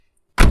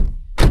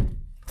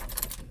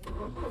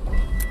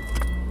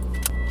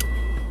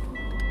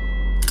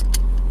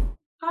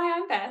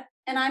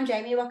I'm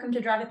Jamie. Welcome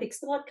to Driver Picks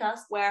the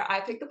Podcast, where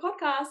I pick the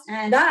podcast.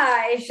 And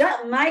I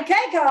shut my cake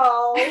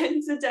hole.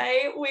 And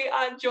today we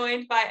are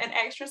joined by an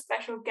extra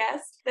special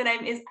guest. Their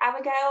name is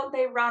Abigail.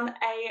 They run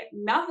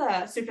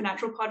another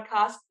supernatural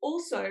podcast,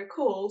 also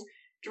called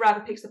Driver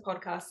Picks the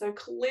Podcast. So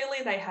clearly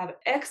they have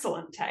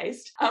excellent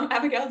taste.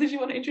 Abigail, did you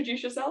want to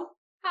introduce yourself?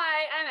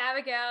 Hi, I'm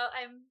Abigail.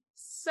 I'm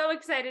so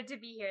excited to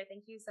be here.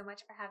 Thank you so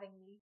much for having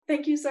me.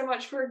 Thank you so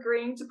much for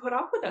agreeing to put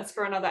up with us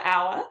for another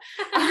hour.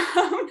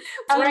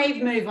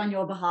 Brave move on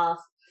your behalf.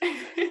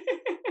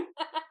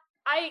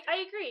 I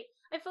agree.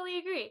 I fully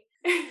agree.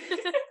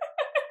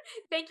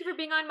 Thank you for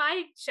being on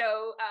my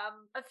show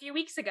a few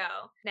weeks ago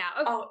now.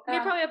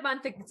 Maybe probably a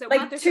month ago. So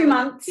like month or 2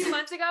 months. 2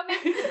 months ago,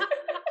 maybe. I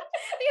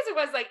guess it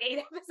was like 8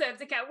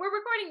 episodes ago. We're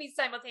recording these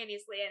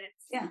simultaneously and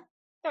it's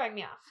throwing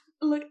me off.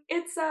 Look,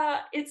 it's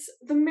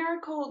the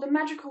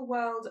magical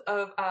world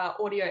of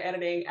audio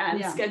editing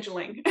and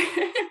scheduling.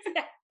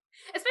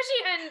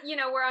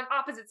 Especially we're on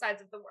opposite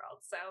sides of the world,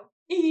 so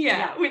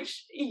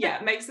which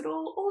makes it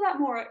all that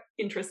more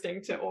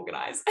interesting to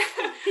organize.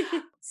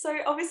 So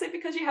obviously,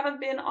 because you haven't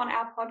been on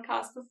our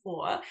podcast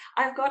before,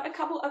 I've got a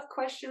couple of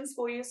questions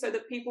for you so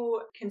that people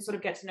can sort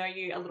of get to know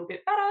you a little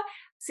bit better,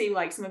 see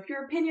like some of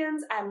your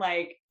opinions, and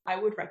like I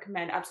would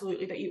recommend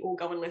absolutely that you all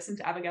go and listen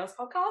to Abigail's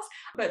podcast,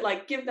 but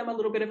like give them a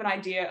little bit of an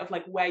idea of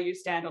like where you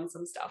stand on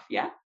some stuff.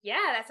 Yeah,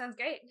 that sounds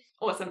great.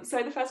 Awesome.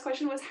 So the first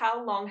question was,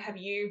 how long have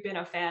you been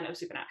a fan of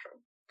Supernatural?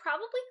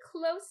 Probably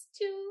close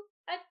to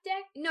a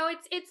decade. No,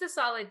 it's a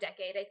solid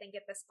decade, I think,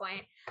 at this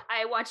point.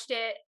 I watched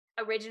it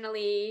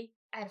originally.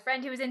 I had a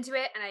friend who was into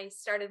it, and I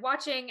started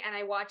watching, and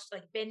I watched,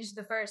 like, binged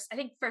the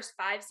first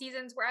 5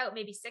 seasons were out,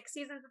 maybe 6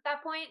 seasons at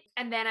that point.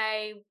 And then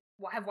I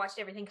have watched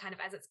everything kind of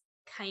as it's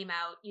came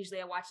out. Usually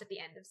I watched at the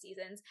end of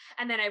seasons.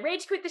 And then I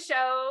rage quit the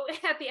show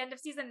at the end of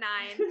season 9,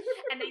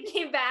 and then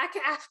came back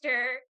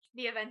after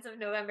the events of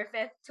November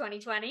 5th,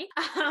 2020.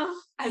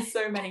 As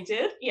so many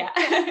did, yeah.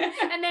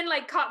 And then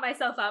like caught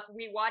myself up.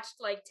 We watched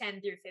like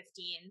 10 through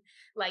 15,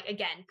 like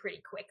again,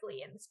 pretty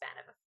quickly in the span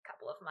of a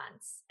couple of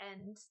months.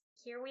 And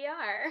here we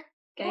are.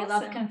 Gay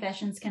love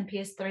confessions can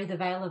pierce through the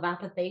veil of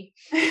apathy.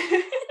 They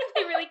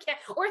really can.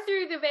 Or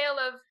through the veil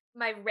of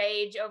my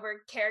rage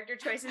over character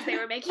choices they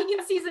were making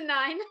in season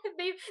 9.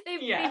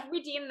 They've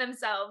redeemed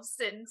themselves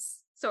since,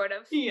 sort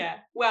of. Yeah.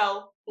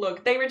 Well,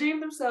 look, they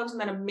redeemed themselves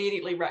and then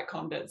immediately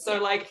retconned it. So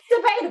like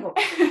debatable.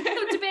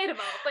 So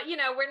debatable. But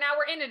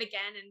we're in it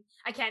again, and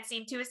I can't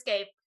seem to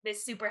escape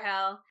this super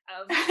hell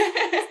of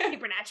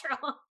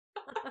Supernatural.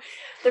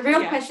 The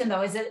real question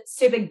though, is it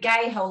super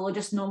gay hell or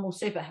just normal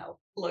super hell?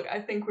 Look, I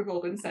think we've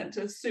all been sent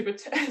to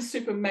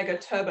super mega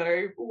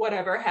turbo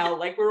whatever hell.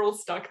 Like we're all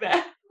stuck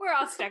there. We're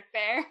all stuck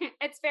there.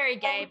 It's very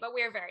gay, but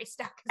we're very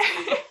stuck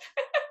as well.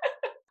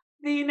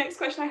 The next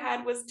question I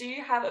had was, do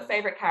you have a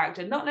favorite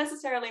character? Not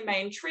necessarily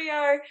main trio,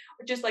 or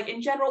just like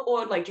in general,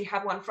 or like do you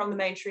have one from the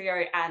main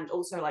trio and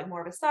also like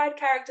more of a side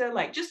character?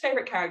 Like just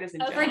favorite characters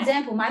in general. For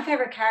example, my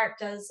favorite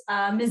characters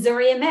are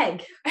Missouri and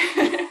Meg.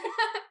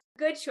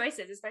 Good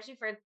choices, especially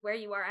for where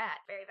you are at.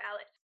 Very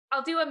valid.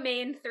 I'll do a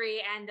main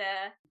 3 and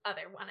a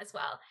other one as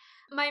well.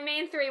 My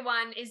main 3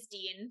 one is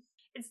Dean.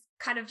 It's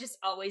kind of just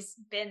always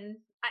been,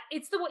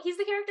 he's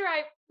the character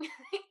I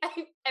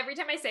every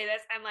time I say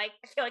this, I'm like,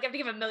 I feel like I have to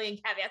give a million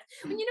caveats.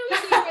 When you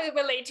really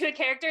relate to a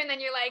character and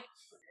then you're like,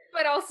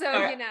 but also,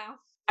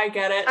 I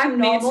get it. I'm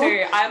normal. Me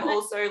too. I'm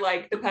also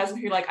like the person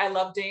who like, I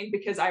love Dean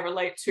because I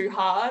relate too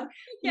hard.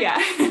 Yeah.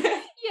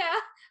 Yeah.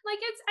 Like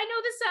I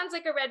know this sounds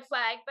like a red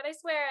flag, but I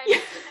swear I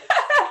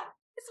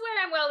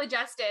swear I'm well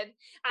adjusted.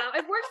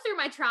 I've worked through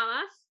my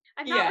trauma.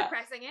 I'm not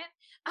repressing it.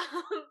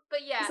 But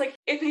yeah. It's like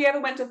if he ever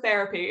went to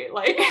therapy,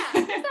 like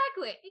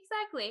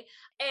exactly.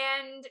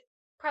 And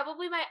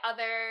probably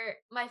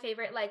my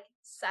favorite like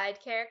side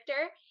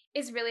character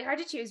is really hard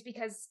to choose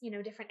because,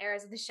 different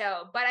eras of the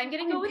show. But I'm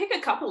gonna go with pick a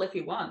couple if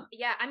you want.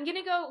 Yeah, I'm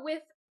gonna go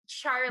with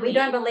Charlie. We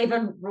don't believe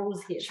in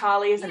rules here.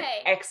 Charlie is an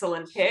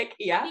excellent pick,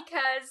 yeah.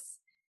 Because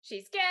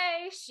she's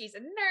gay, she's a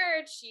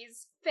nerd,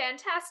 she's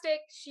fantastic,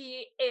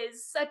 she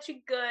is such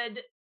a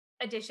good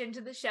addition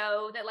to the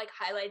show that like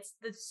highlights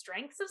the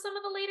strengths of some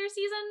of the later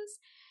seasons.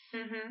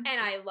 Mm-hmm.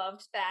 And I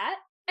loved that.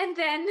 And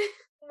then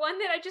one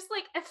that I just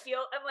like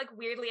I'm like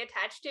weirdly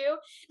attached to,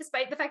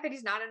 despite the fact that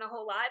he's not in a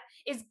whole lot,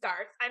 is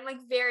Garth. I'm like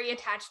very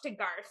attached to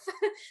Garth.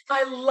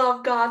 I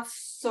love Garth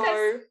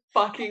so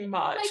fucking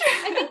much. Like,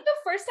 I think the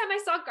first time I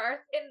saw Garth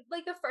in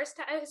like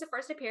his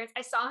first appearance,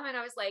 I saw him and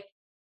I was like,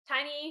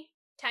 tiny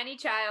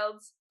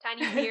child,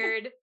 tiny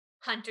beard,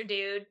 hunter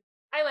dude.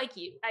 I like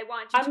you. I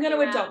want you. I'm going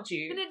to adopt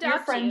you. You're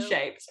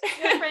friend-shaped.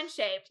 You're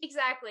friend-shaped.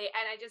 Exactly.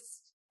 And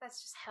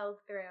that's just held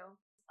through.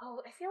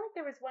 Oh, I feel like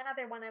there was one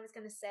other one I was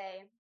going to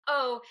say.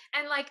 Oh,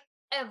 and like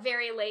a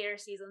very later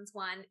seasons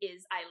one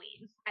is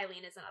Eileen.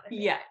 Eileen is another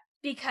favorite. Yeah.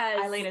 Because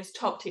Eileen is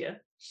top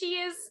tier. She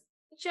is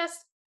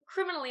just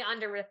criminally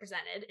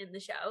underrepresented in the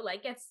show.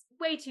 Like, gets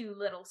way too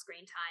little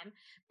screen time.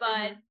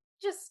 But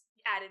just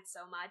added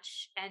so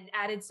much and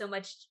added so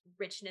much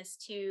richness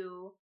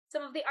to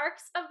some of the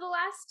arcs of the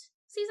last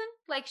season.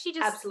 Like she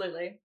just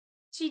absolutely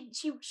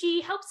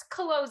she helps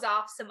close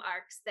off some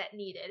arcs that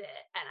needed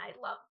it, and I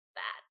love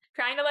that.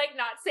 Trying to like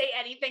not say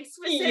anything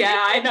specific. Yeah,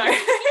 I know.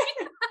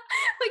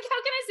 Like,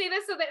 how can I say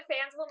this so that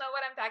fans will know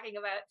what I'm talking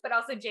about? But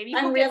also, Jamie.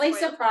 I'm really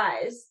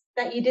surprised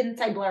that you didn't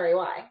say Blurry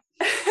Wife.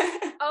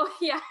 Oh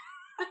yeah.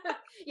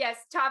 Yes,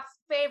 top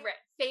favorite.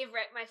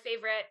 My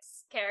favorite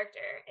character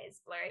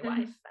is Blurry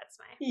Wife. That's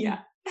my Yeah.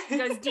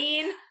 Goes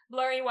Dean,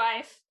 Blurry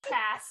Wife,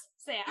 Cass,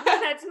 Sam.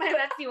 That's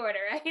the order,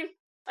 right?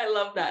 I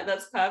love that.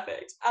 That's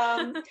perfect.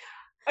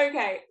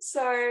 Okay,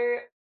 so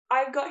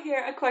I've got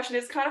here a question.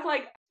 It's kind of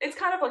like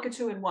a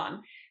 2-in-1.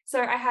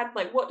 So I had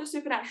like, what does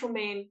supernatural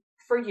mean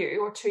for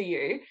you or to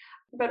you?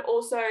 But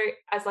also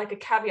as like a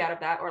caveat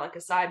of that, or like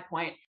a side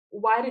point,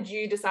 why did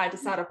you decide to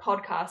start a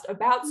podcast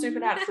about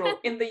supernatural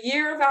in the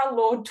year of our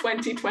Lord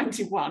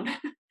 2021?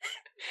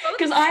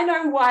 Because I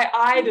know why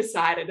I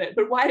decided it,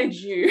 but why did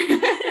you?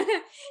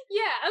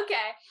 Yeah,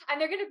 okay. And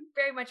they're going to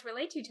very much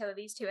relate to each other,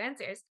 these two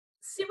answers.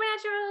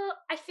 Supernatural,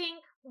 I think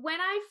when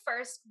I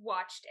first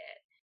watched it,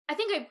 I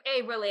think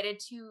I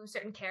related to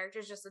certain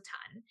characters just a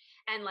ton,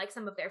 and like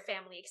some of their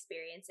family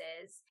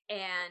experiences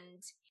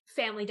and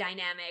family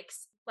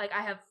dynamics. Like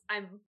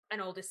I'm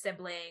an oldest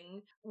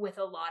sibling with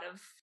a lot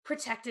of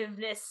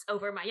protectiveness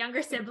over my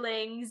younger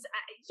siblings.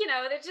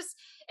 They're just,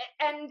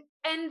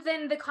 and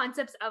then the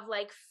concepts of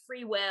like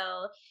free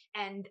will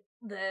and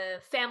the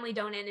family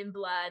don't end in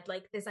blood,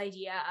 like this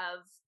idea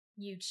of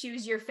you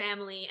choose your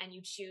family and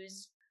you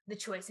choose the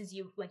choices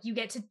you like. You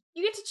get to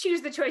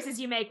choose the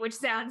choices you make, which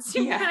sounds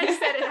when I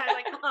said it, I was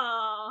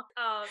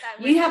like,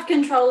 that you have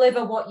control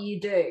over what you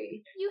do.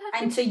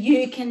 And so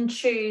you can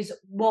choose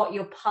what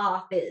your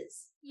path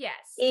is. Yes.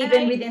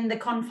 Even within the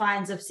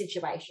confines of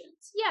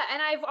situations. Yeah,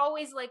 and I've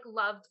always like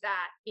loved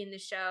that in the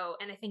show,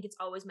 and I think it's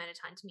always meant a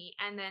ton to me.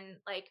 And then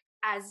like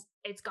as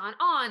it's gone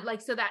on, like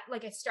so that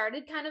like I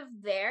started kind of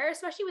there,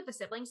 especially with the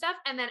sibling stuff,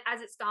 and then as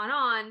it's gone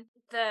on,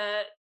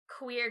 the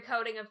queer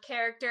coding of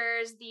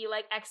characters, the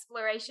like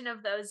exploration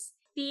of those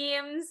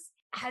themes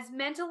has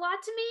meant a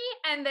lot to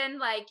me. And then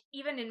like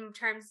even in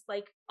terms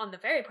like on the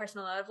very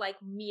personal level of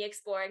like me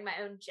exploring my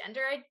own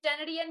gender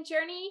identity and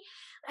journey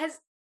has,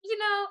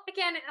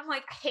 again, I'm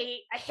like,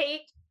 I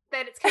hate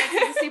that it's connected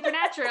to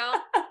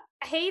supernatural.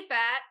 I hate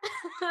that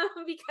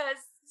because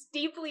it's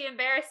deeply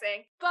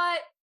embarrassing, but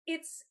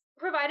it's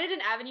provided an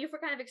avenue for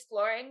kind of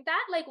exploring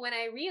that. Like when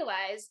I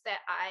realized that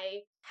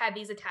I had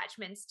these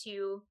attachments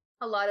to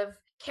a lot of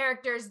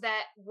characters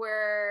that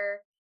were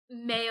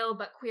male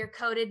but queer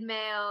coded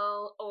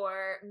male,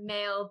 or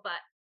male but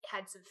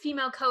had some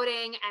female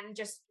coding, and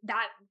just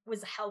that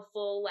was a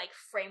helpful like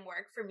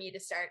framework for me to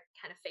start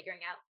kind of figuring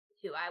out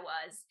who I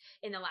was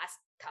in the last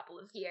couple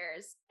of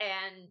years.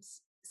 And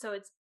so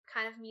it's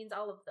kind of means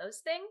all of those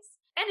things,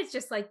 and it's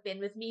just like been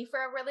with me for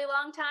a really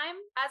long time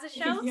as a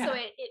show. Yeah. So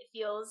it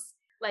feels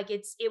like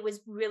it was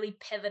really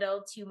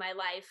pivotal to my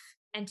life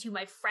and to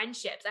my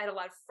friendships. I had a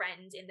lot of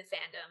friends in the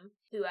fandom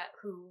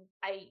who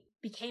I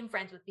became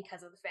friends with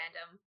because of the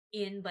fandom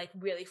in like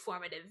really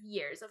formative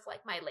years of like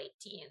my late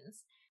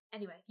teens.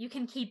 Anyway, you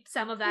can keep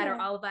some of that or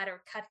all of that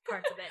or cut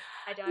parts of it.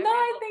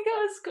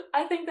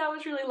 I think that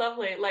was really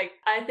lovely. Like,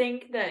 I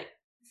think that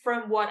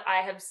from what I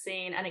have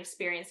seen and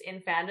experienced in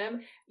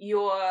fandom,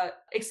 your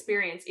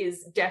experience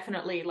is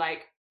definitely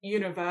like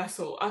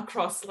universal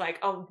across like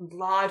a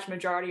large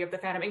majority of the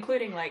fandom,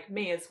 including like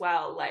me as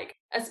well, like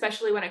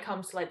especially when it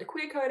comes to like the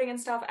queer coding and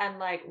stuff, and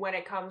like when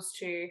it comes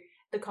to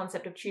the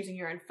concept of choosing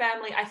your own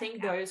family. I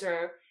think those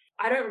are,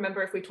 I don't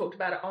remember if we talked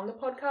about it on the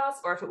podcast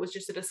or if it was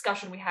just a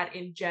discussion we had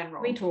in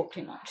general. We talk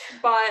too much.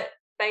 But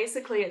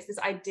basically it's this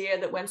idea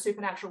that when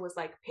Supernatural was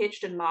like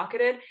pitched and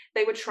marketed,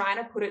 they were trying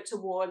to put it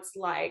towards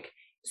like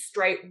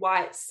straight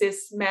white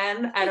cis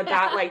men at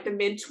about like the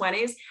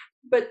mid-20s,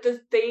 but the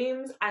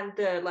themes and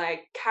the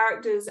like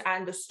characters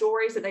and the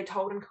stories that they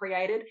told and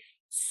created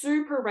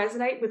super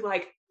resonate with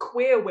like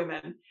queer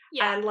women.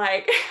 And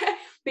like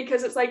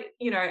because it's like,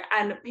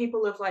 and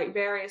people of like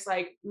various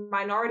like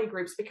minority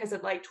groups, because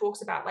it like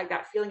talks about like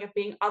that feeling of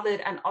being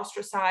othered and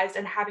ostracized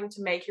and having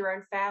to make your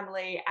own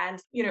family, and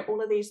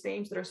all of these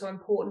themes that are so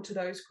important to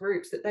those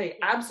groups that they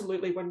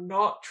absolutely were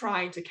not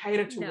trying to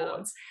cater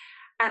towards.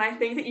 And I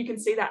think that you can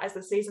see that as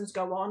the seasons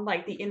go on,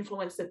 like the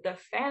influence that the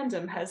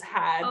fandom has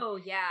had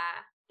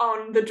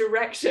on the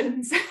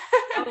directions.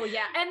 Oh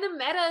yeah, and the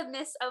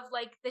meta-ness of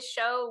like the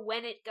show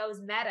when it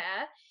goes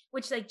meta,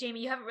 which like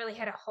Jamie, you haven't really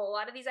had a whole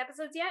lot of these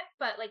episodes yet,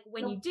 but like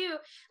when you do,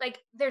 like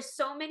there's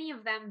so many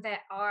of them that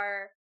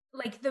are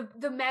like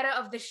the meta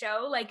of the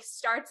show like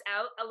starts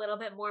out a little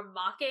bit more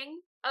mocking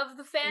of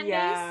the fan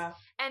base,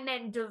 and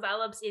then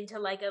develops into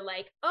like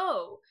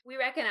oh, we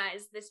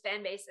recognize this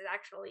fan base is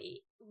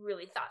actually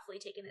really thoughtfully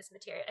taking this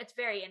material. It's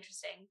very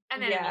interesting.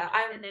 And then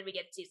and then we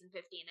get to season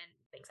 15 and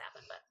things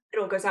happen, but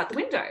it all goes out the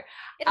window.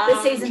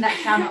 The season that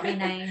shall not be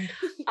named.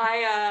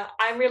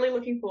 I'm really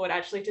looking forward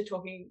actually to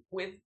talking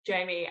with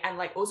Jamie and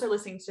like also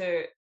listening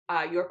to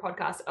your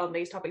podcast on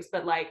these topics,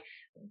 but like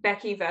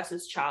Becky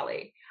versus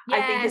Charlie.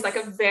 I think is like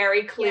a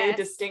very clear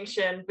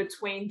distinction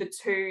between the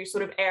two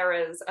sort of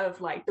eras of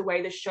like the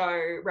way the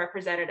show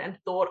represented and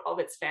thought of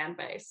its fan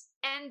base.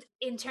 And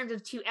in terms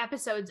of 2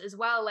 episodes as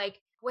well, like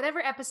whatever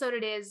episode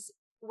it is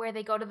where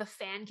they go to the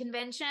fan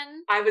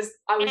convention. I was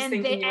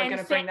thinking you were going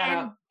to bring that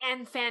up.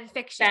 And fan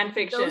fiction. Fan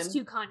fiction. Those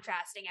 2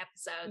 contrasting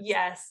episodes.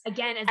 Yes.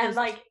 Again, as those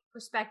like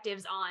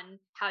perspectives on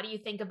how do you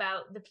think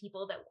about the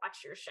people that watch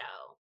your show.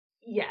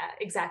 Yeah,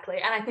 exactly.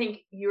 And I think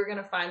you're going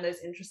to find those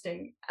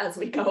interesting as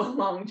we go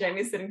along.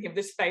 Jamie's sitting here with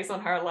this face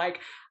on her like,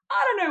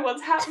 I don't know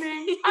what's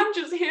happening. I'm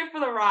just here for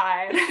the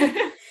ride.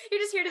 You're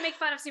just here to make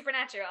fun of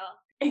Supernatural.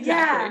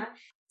 Exactly. Yeah.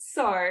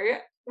 So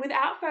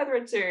without further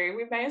ado,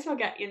 we may as well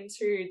get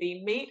into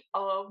the meat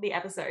of the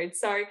episode.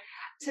 So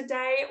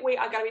today we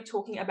are going to be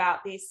talking about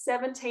the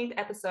 17th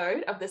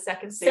episode of the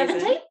second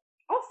season. 17th?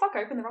 Oh, fuck,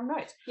 I opened the wrong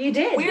note. You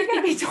did. We're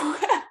going to be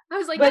talking... I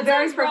was like, we're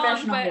very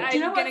professional wrong, but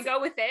I'm going to go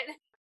with it.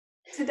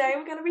 Today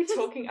we're going to be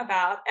talking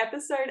about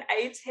episode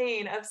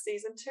 18 of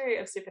season 2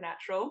 of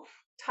Supernatural,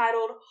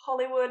 titled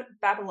Hollywood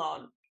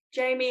Babylon.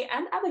 Jamie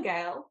and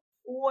Abigail,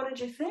 what did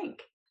you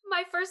think?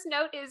 My first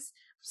note is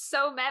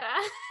so meta.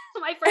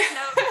 My first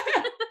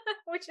note,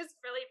 which is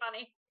really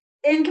funny.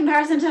 In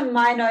comparison to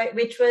my note,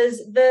 which was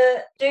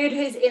the dude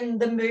who's in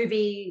the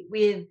movie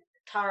with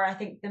Tara, I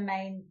think the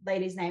main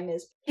lady's name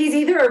is, he's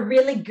either a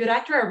really good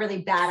actor or a really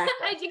bad actor.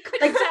 I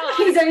couldn't tell.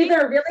 He's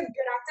either a really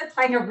good actor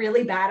playing a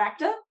really bad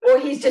actor, or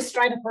he's just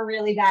straight up a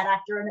really bad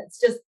actor, and it's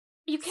just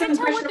you can't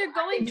tell what they're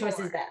going for.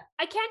 There.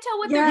 I can't tell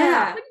what they're going for.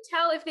 I couldn't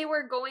tell if they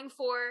were going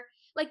for,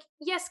 like,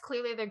 yes,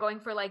 clearly they're going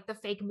for like the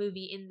fake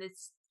movie in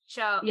this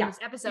show. In this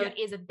episode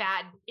is a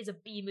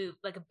B movie,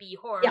 like a B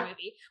horror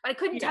movie. But I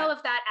couldn't tell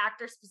if that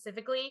actor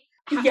specifically.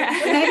 Maybe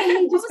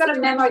he just got a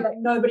memo that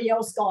nobody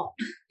else got.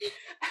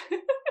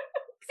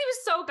 He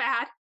was so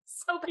bad.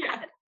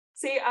 Yeah.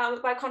 See,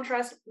 by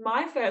contrast,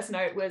 my first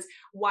note was,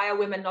 why are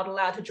women not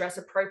allowed to dress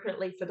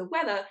appropriately for the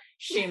weather?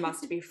 She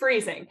must be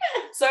freezing.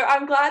 So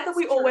I'm glad that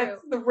we all went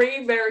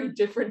 3 very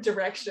different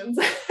directions.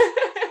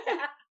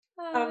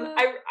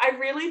 I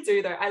really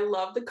do, though. I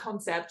love the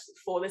concept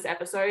for this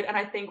episode. And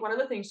I think one of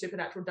the things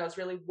Supernatural does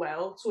really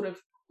well, sort of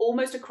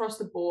almost across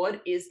the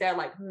board, is their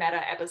like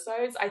meta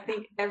episodes. I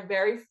think they're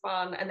very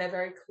fun and they're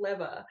very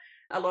clever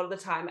a lot of the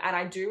time. And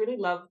I do really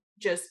love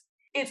just...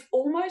 It's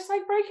almost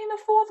like breaking the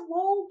 4th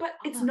wall, but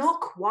it's not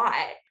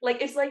quite.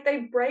 Like, it's like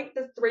they break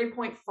the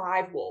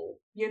 3.5 wall,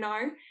 you know?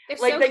 They're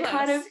like, so they close.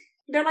 kind of,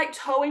 they're like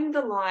towing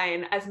the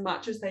line as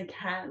much as they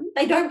can.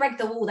 They don't break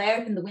the wall, they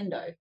open the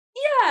window.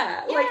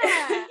 Yeah. Like,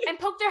 and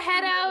poke their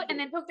head out, and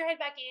then poke their head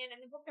back in,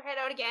 and then poke their head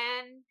out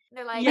again. And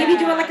they're like... Maybe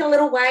do it like a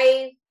little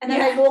wave, and then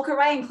they walk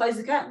away and close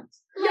the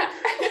curtains. Yeah.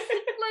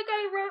 Like,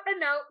 I wrote a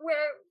note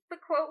where, the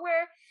quote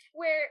where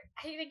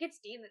I think it's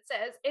Dean that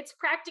says, it's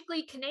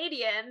practically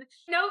Canadian.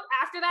 Note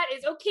after that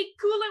is, okay,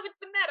 cool it with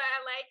the meta.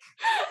 Like,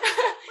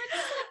 we're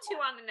just not too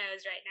on the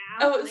nose right now.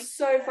 Oh, it's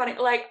so funny.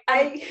 Like,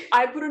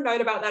 I put a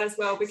note about that as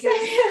well, because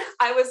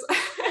I was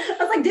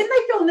like, didn't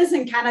they film this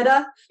in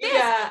Canada?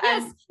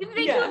 Yes, in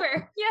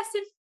Vancouver. Yes.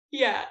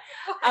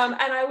 And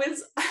I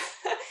was,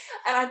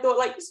 and I thought,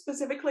 like,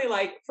 specifically,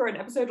 like, for an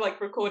episode,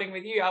 like, recording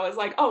with you, I was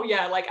like, oh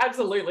yeah, like,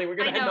 absolutely, we're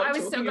going to end up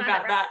talking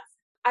about that.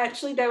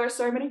 Actually, there were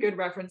so many good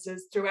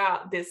references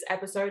throughout this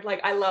episode. Like,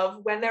 I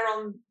love when they're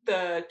on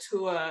the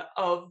tour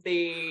of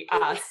the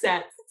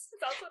sets.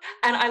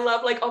 And I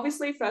love, like,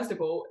 obviously, first of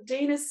all,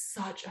 Dean is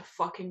such a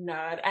fucking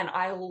nerd, and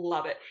I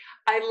love it.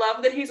 I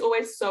love that he's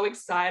always so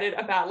excited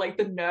about, like,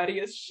 the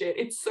nerdiest shit.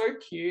 It's so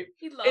cute.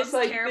 He loves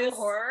like terrible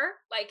horror.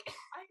 Like,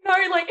 I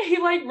know, like, he,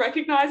 like,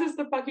 recognizes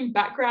the fucking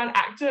background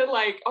actor.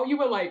 Like, oh, you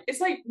were, like, it's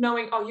like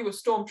knowing, oh, you were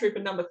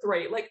Stormtrooper number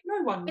 3. Like,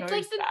 no one knows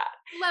like that.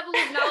 Level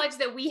of knowledge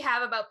that we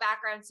have about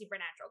background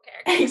Supernatural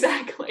characters.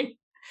 Exactly.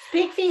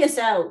 Speak for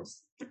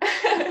yourselves.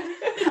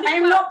 I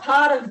am not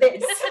part of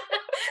this.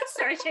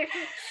 Sorry, Jamie.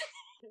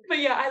 But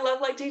yeah, I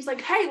love, like, Dean's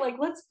like, hey, like,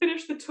 let's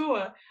finish the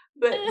tour.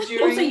 But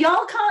during... Also,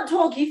 y'all can't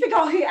talk. You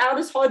forgot who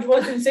Aldous Hodge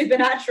was in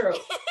Supernatural.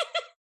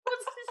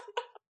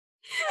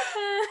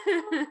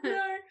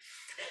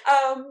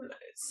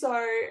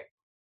 So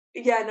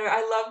yeah, no,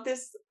 I love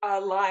this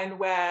line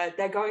where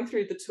they're going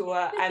through the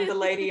tour and the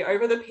lady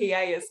over the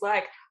PA is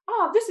like,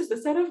 oh, this is the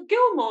set of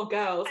Gilmore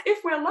Girls.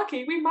 If we're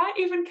lucky, we might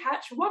even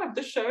catch one of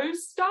the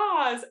show's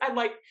stars. And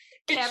like,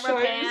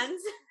 camera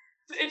pans.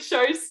 It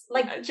shows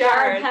like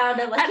Jared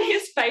powder, like... and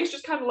his face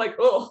just kind of like,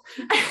 oh.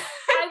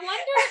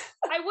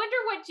 I wonder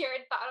what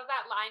Jared thought of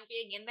that line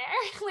being in there.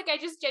 Like, I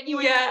just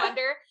genuinely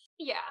wonder.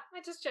 Yeah,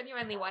 I just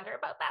genuinely wonder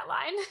about that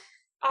line.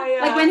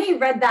 Like, when he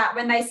read that,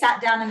 when they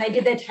sat down and they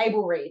did their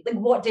table read, like,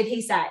 what did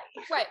he say?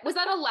 Right. Was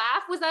that a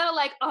laugh? Was that a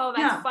like, oh,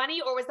 that's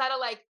funny? Or was that a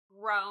like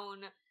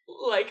groan?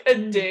 Like a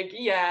dig,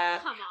 yeah.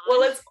 Come on.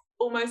 Well, it's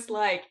almost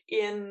like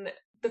in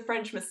The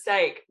French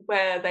Mistake,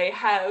 where they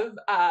have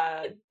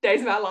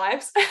Days of Our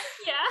Lives.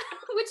 Yeah,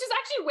 which is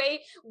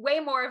actually way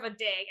more of a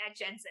dig at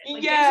Jensen.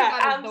 Like, yeah, Jensen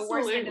got absolutely. the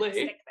worst end of the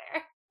stick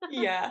there.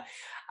 Yeah,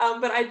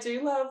 but I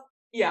do love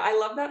Yeah, I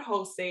love that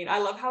whole scene. I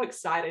love how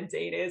excited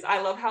Dean is.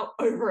 I love how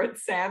over it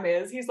Sam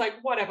is. He's like,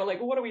 whatever, like,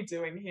 what are we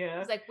doing here?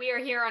 It's like, we are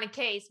here on a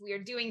case. We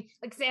are doing,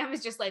 like, Sam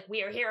is just like,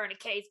 we are here on a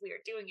case. We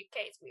are doing a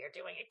case. We are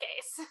doing a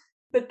case.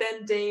 But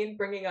then Dean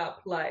bringing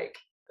up, like,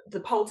 the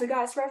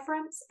Poltergeist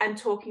reference and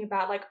talking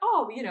about, like,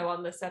 oh, you know,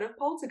 on the set of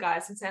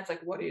Poltergeist. And Sam's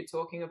like, what are you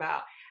talking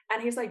about?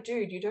 And he's like,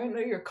 dude, you don't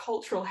know your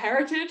cultural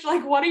heritage?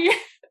 Like, what are you? And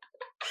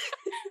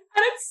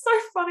it's so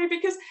funny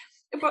because,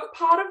 but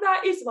part of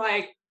that is,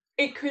 like,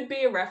 it could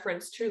be a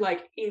reference to,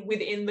 like,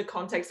 within the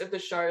context of the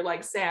show,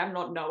 like Sam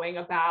not knowing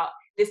about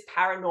this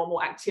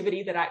paranormal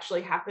activity that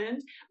actually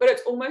happened, but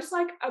it's almost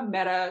like a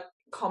meta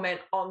comment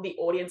on the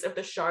audience of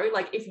the show.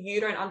 Like, if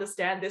you don't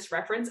understand this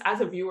reference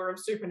as a viewer of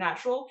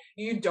Supernatural,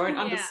 you don't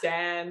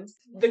understand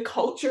the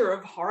culture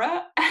of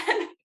horror.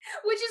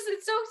 Which is,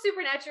 it's so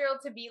Supernatural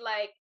to be,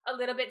 like, a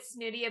little bit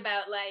snooty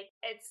about, like,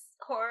 its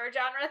horror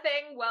genre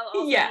thing while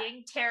also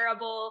being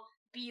terrible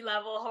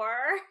B-level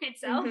horror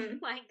itself.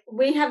 Like,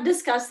 we have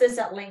discussed this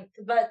at length,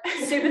 but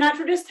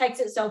Supernatural just takes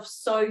itself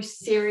so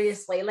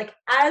seriously. Like,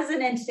 as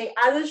an entity,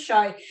 as a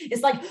show,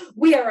 it's like,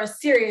 we are a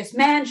serious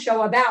man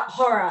show about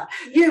horror.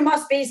 You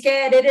must be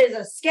scared. It is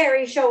a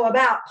scary show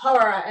about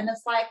horror. And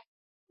it's like,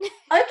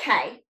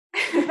 okay,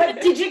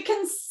 but did you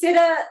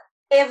consider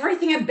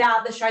everything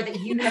about the show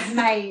that you have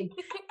made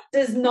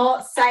does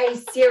not say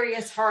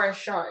serious horror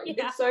show?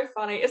 It's so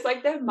funny. It's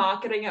like they're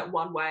marketing it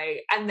one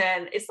way, and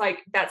then it's like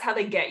that's how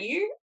they get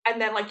you.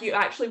 And then, like, you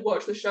actually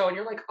watch the show and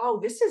you're like, oh,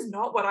 this is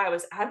not what I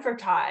was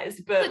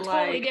advertised. But it's a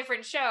like, totally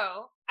different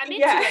show. I'm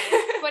into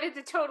it, but it's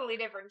a totally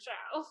different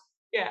show.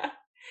 Yeah.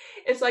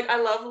 It's like, I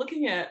love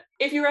looking at,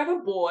 if you're ever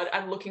bored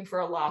and looking for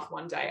a laugh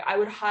one day, I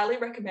would highly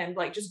recommend,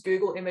 like, just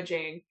Google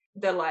imaging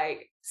the,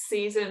 like,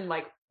 season,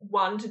 like,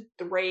 1 to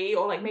 3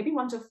 or like maybe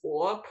 1 to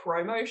 4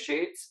 promo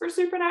shoots for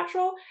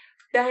Supernatural.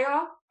 They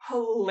are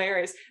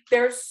hilarious.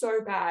 They're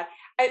so bad.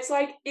 It's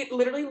like, it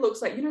literally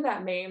looks like, you know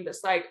that meme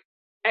that's like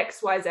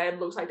XYZ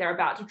looks like they're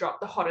about to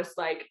drop the hottest,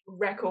 like,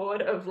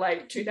 record of,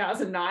 like,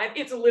 2009.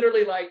 It's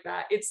literally like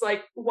that. It's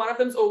like one of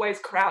them's always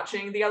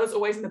crouching, the other's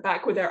always in the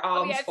back with their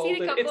arms I've folded.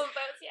 seen a couple of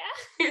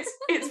those,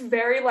 It's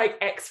very like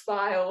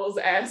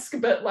X-Files-esque,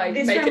 but like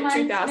This make it reminds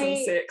me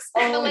 2006.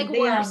 but like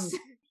worse.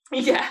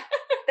 Yeah.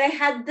 They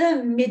had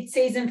the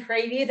mid-season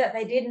preview that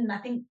they did in, I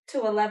think,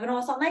 211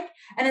 or something,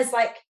 and it's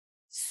like,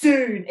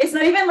 soon. It's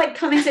not even like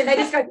coming soon. They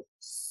just go,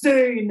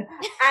 soon.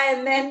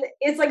 And then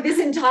it's like this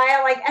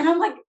entire, like, and I'm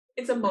like,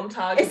 it's a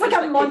montage. It's like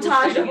a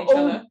montage of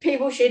all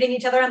people shooting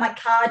each other and like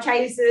car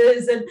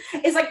chases, and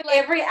it's like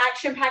every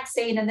action-packed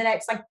scene in the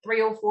next like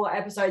 3 or 4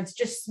 episodes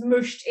just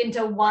smooshed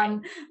into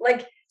one,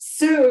 like,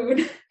 soon.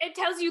 It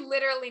tells you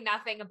literally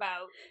nothing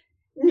about.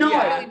 No,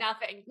 literally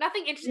nothing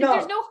interesting. No.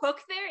 There's no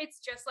hook there. It's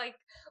just like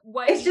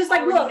what it's just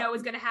like, you look, know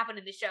is going to happen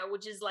in the show,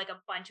 which is like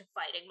a bunch of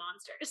fighting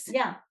monsters.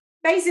 Yeah,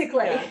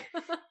 basically. Yeah.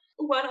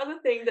 One other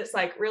thing that's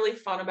like really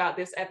fun about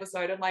this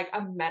episode and like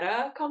a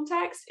meta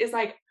context is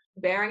like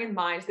bearing in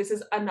mind this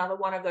is another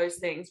one of those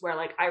things where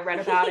like I read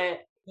about it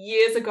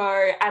years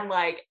ago and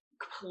like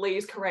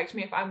please correct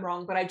me if I'm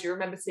wrong, but I do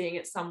remember seeing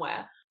it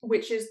somewhere,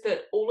 which is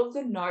that all of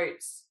the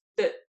notes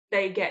that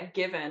they get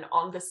given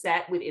on the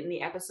set within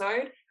the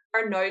episode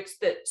are notes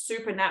that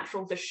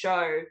Supernatural, the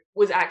show,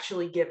 was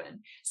actually given.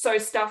 So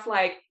stuff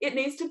like, it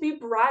needs to be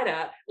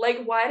brighter.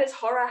 Like, why does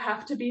horror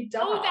have to be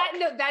dark? Oh,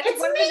 that's It's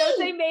one of me. the notes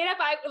they made up.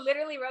 I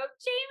literally wrote,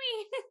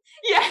 Jamie.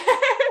 Yeah.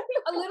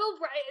 A little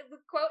bright. The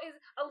quote is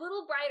a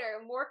little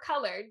brighter, more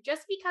colored.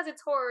 Just because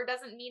it's horror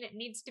doesn't mean it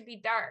needs to be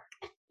dark.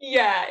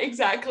 Yeah,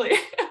 exactly.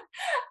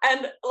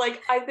 And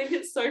like, I think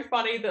it's so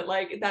funny that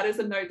like that is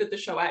a note that the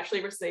show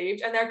actually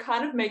received, and they're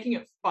kind of making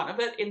it fun of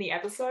it in the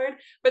episode.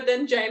 But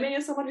then Jamie,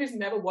 as someone who's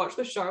never watched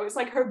the show, it's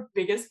like her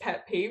biggest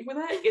pet peeve with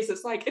it is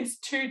it's like it's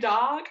too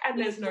dark and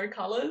there's no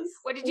colors.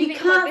 What did you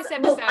think about this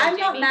episode, Look, I'm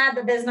not Jamie? mad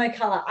that there's no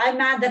color. I'm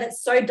mad that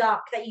it's so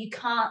dark that you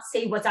can't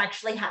see what's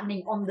actually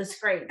happening on the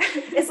screen.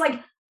 It's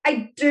like,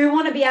 I do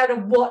want to be able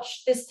to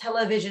watch this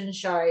television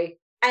show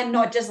and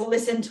not just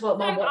listen to it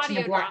while An watching a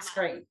audio black drama.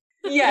 screen.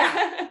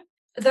 Yeah.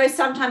 Though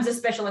sometimes the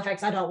special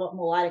effects, I don't want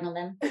more lighting on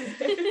them.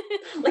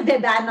 Like,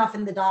 they're bad enough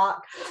in the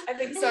dark. I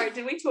think, sorry,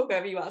 did we talk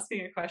over you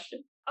asking a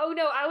question? Oh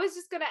no, I was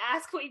just gonna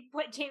ask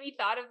what Jamie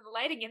thought of the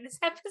lighting in this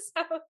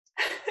episode.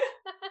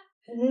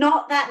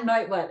 Not that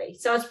noteworthy.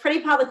 So it's pretty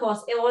par the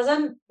course. It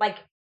wasn't like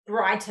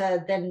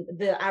brighter than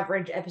the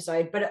average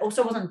episode, but it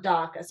also wasn't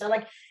darker. So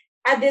like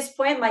at this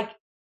point, like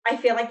I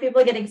feel like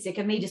people are getting sick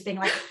of me just being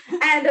like,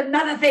 and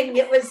another thing,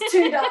 it was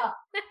too dark.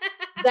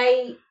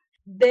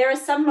 There are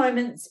some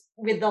moments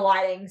with the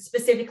lighting,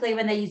 specifically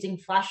when they're using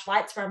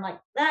flashlights, where I'm like,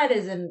 that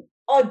is an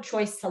odd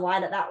choice to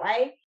light it that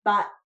way.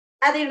 But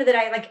at the end of the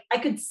day, like I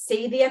could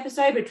see the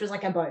episode, which was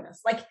like a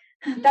bonus. Like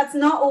that's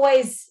not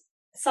always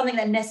something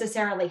that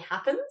necessarily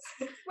happens.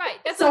 Right.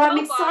 That's So a I'm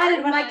low excited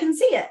bar, when I but- can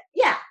see it.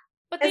 Yeah.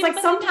 But It's like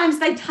sometimes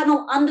they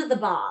tunnel under the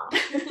bar,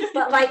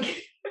 but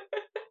like,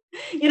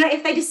 you know,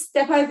 if they just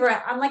step over it,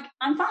 I'm like,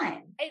 I'm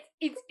fine.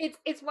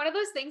 it's one of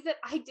those things that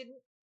I didn't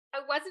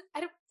I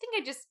don't think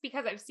I just,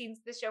 because I've seen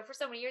this show for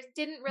so many years,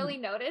 didn't really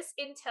notice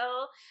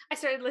until I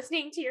started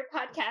listening to your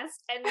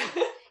podcast and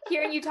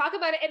hearing you talk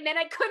about it, and then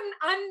I couldn't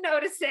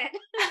unnotice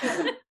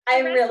it.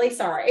 I'm really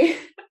sorry.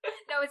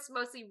 No, it's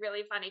mostly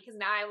really funny because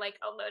now I'll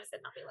notice it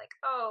and I'll be like,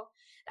 oh,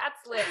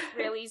 that's lit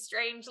really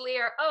strangely,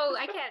 or oh,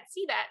 I can't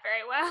see that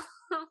very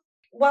well.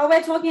 While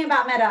we're talking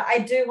about meta, I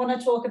do want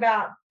to talk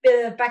about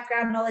the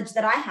background knowledge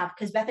that I have,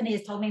 because Bethany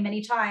has told me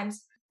many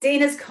times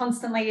Dean is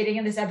constantly eating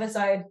in this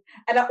episode,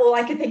 and all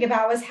I could think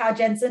about was how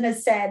Jensen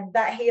has said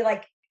that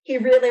he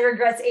really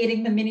regrets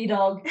eating the mini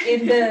dog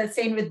in the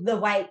scene with the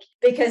wake,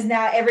 because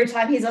now every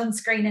time he's on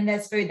screen and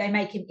there's food, they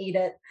make him eat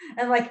it.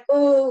 And like,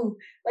 oh,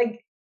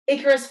 like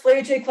Icarus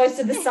flew too close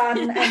to the sun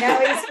and now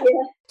he's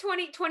here.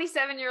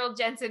 27-year-old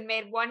Jensen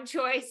made one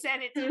choice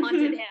and it's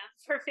haunted him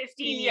for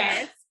 15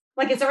 years.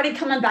 Like it's already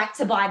coming back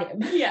to bite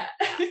him. Yeah.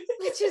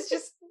 Which is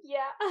just,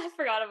 I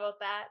forgot about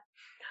that.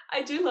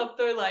 I do love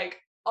though, like,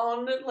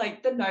 on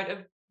like the note of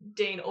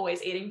Dean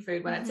always eating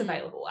food when it's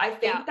available. I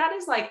think that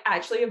is like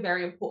actually a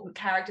very important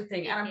character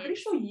thing. And I'm pretty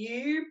sure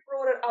you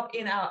brought it up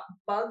in our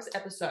Bugs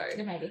episode.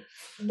 Maybe.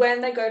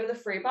 When they go to the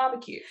free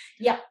barbecue.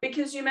 Yeah.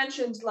 Because you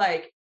mentioned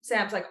like,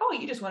 Sam's like, oh,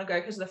 you just want to go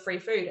because of the free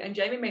food. And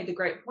Jamie made the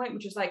great point,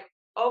 which is like,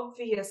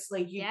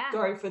 obviously you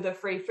go for the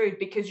free food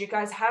because you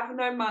guys have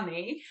no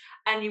money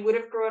and you would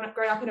have grown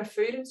up in a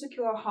food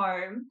insecure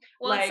home.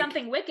 Well, it's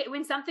something wicked.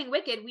 When something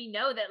wicked, we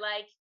know that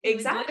like,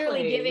 exactly,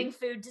 literally giving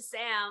food to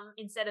Sam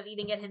instead of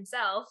eating it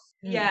himself.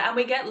 Yeah, and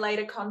we get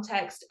later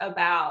context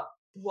about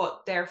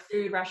what their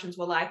food rations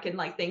were like and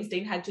like things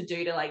Dean had to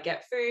do to like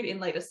get food in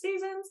later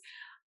seasons.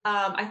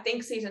 I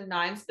think season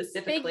 9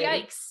 specifically.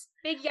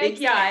 Big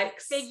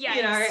yikes.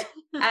 You know,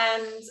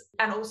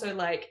 and also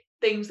like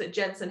things that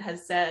Jensen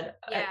has said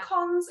at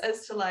cons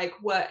as to like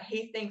what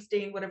he thinks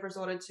Dean would have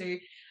resorted to.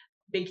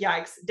 Big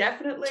yikes,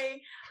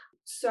 definitely.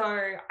 So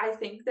I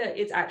think that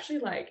it's actually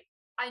like,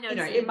 I know,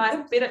 it might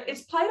have been,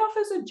 it's played off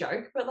as a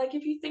joke, but like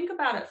if you think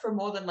about it for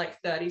more than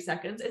like 30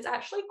 seconds, it's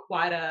actually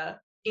quite a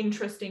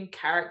interesting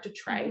character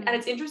trait. And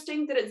it's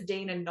interesting that it's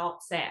Dean and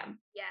not Sam.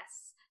 Yes.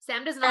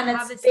 Sam does not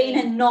have the same.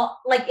 And not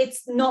like,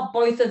 it's not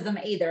both of them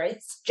either.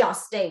 It's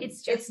just Dean.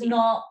 It's Dean.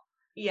 Not.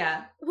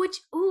 Yeah. Which,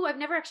 I've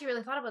never actually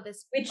really thought about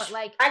this. Which but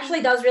like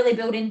actually does really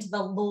build into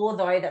the lore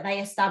though that they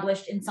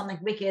established in Something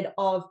Wicked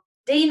of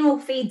Dean will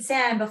feed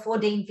Sam before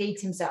Dean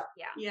feeds himself.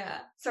 Yeah.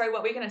 Sorry,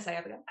 what were you going to say,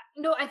 Abigail?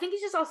 No, I think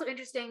it's just also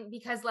interesting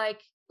because,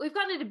 like, we've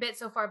gotten it a bit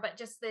so far, but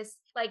just this,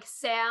 like,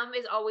 Sam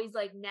is always,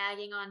 like,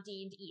 nagging on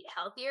Dean to eat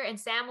healthier, and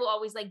Sam will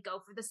always, like, go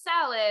for the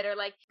salad or,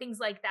 like, things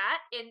like that.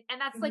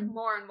 And that's, like,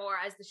 more and more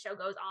as the show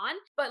goes on.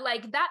 But,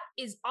 like, that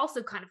is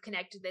also kind of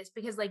connected to this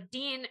because, like,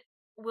 Dean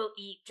will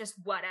eat just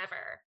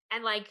whatever.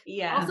 And, like,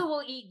 also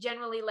will eat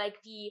generally, like,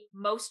 the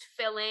most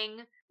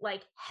filling,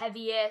 like,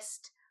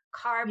 heaviest,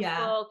 carb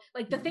full,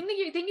 like the thing that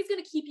you think is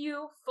going to keep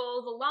you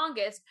full the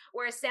longest,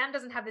 whereas Sam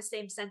doesn't have the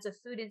same sense of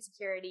food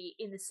insecurity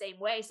in the same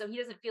way, so he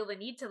doesn't feel the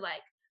need to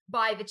like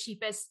buy the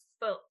cheapest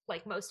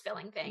like most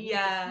filling thing. He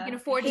can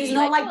afford he's to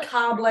not like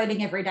carb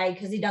loading every day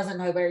because he doesn't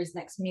know where his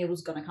next meal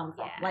is going to come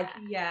from.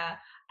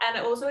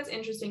 And also it's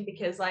interesting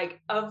because like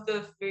of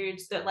the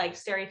foods that like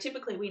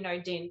stereotypically we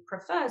know Dean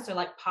prefers, so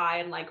like pie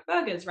and like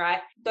burgers, right?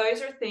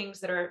 Those are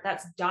things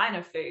that's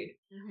diner food.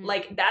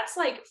 Like that's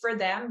like for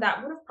them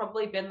that would have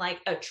probably been like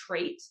a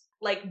treat.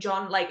 Like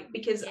John, like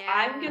because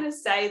I'm gonna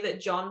say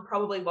that John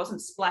probably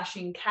wasn't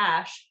splashing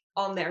cash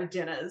on their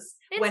dinners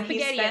when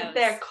he spent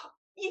their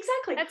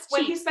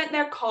when he spent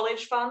their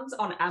college funds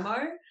on ammo.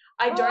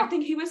 I don't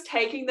think he was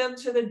taking them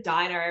to the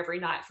diner every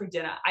night for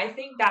dinner. I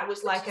think that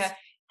was like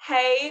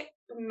hey,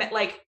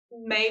 like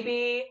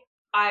maybe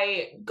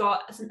I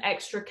got some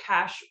extra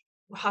cash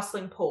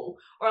hustling pool,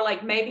 or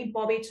like maybe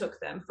Bobby took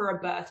them for a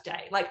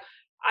birthday. Like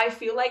I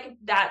feel like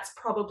that's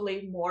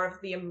probably more of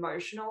the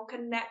emotional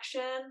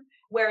connection,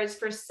 whereas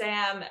for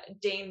Sam,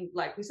 Dean,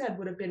 like we said,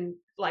 would have been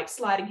like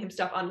sliding him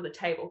stuff under the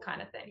table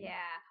kind of thing.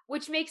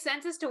 Which makes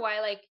sense as to why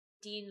like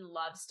Dean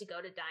loves to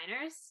go to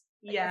diners.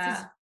 Like, that's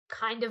his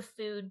kind of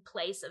food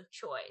place of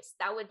choice.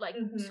 That would like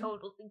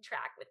totally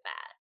track with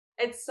that.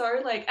 It's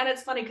so like, and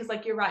it's funny because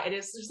like you're right, it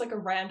is just like a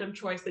random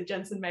choice that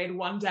Jensen made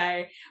one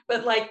day,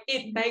 but like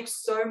it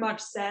makes so much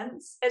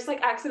sense. It's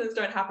like accidents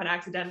don't happen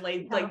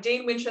accidentally. Like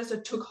Dean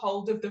Winchester took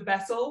hold of the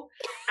vessel,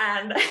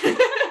 and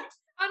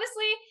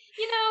honestly,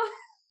 you know,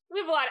 we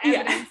have a lot of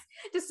evidence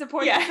to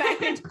support the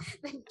fact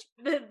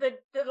that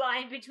the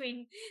line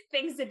between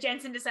things that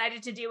Jensen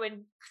decided to do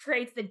and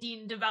traits that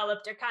Dean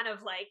developed are kind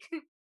of like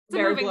it's a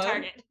moving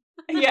target.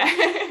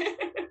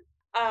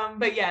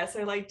 But yeah,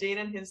 so like Dean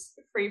and his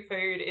free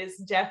food is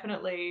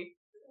definitely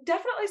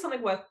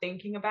something worth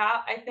thinking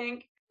about, I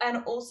think.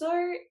 And also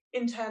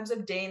in terms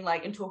of Dean,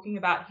 like in talking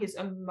about his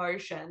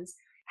emotions,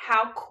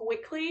 how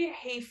quickly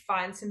he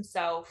finds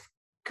himself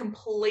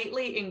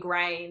completely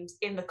ingrained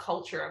in the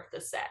culture of the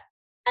set.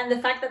 And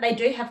the fact that they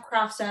do have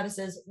craft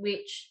services,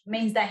 which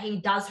means that he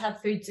does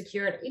have food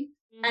security.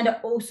 And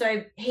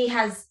also he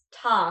has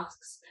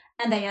tasks,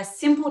 and they are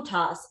simple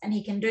tasks, and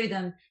he can do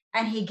them,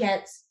 and he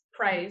gets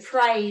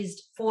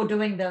praised for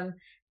doing them.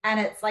 And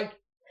it's like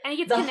And he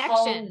gets the connection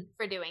whole-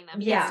 for doing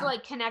them. He Yeah. gets to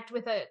like connect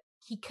with a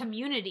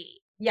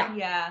community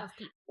Yeah. of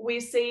people. We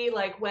see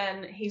like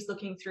when he's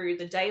looking through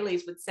the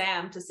dailies with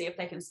Sam to see if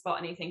they can spot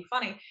anything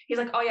funny. He's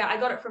like, oh yeah, I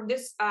got it from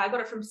this. I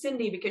got it from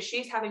Cindy because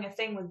she's having a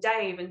thing with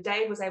Dave, and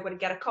Dave was able to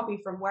get a copy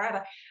from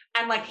wherever.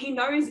 And like he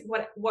knows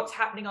what's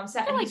happening on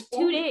set. For And like he's 2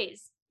 formed-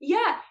 days.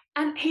 Yeah,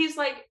 and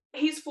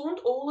he's formed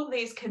all of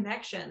these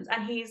connections,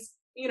 and he's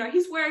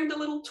wearing the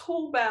little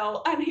tool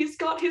bell, and he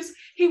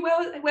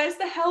wears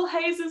the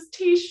Hellhazers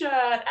t-shirt,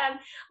 and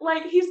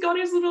like he's got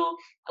his little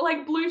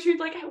like Bluetooth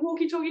like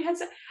walkie-talkie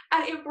headset,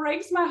 and it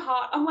breaks my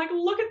heart. I'm like,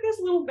 look at this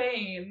little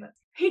bean.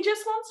 He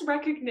just wants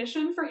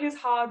recognition for his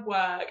hard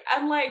work.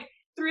 And like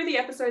through the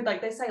episode, like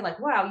they say like,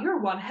 wow,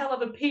 you're one hell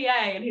of a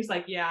PA, and he's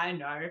like, yeah, I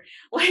know.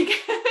 Like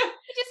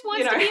He just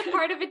wants to be a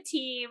part of a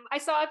team. I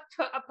saw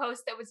a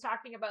post that was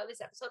talking about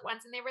this episode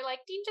once, and they were like,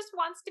 Dean just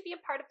wants to be a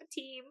part of a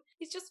team.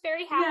 He's just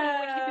very happy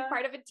when he can be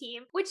part of a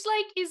team, which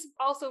like is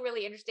also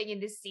really interesting in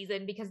this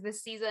season, because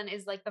this season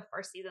is like the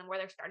first season where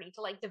they're starting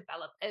to like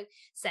develop a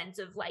sense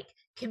of like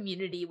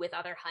community with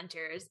other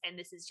hunters, and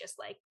this is just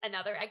like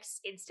another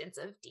instance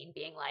of Dean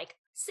being like,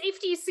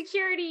 safety,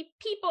 security,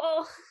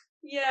 people.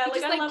 Yeah, He like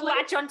just I like love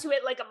latch onto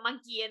it like a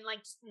monkey and like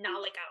just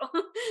not let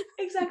go.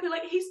 exactly,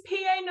 like he's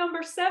PA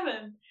number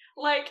 7.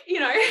 Like,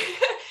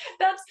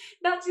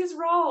 that's his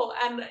role,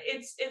 and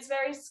it's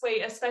very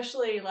sweet,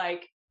 especially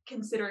like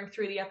considering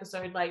through the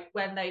episode, like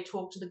when they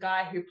talk to the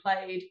guy who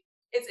played,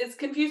 it's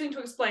confusing to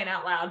explain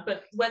out loud,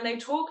 but when they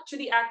talk to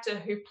the actor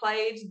who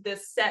played the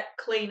set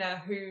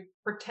cleaner who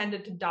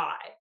pretended to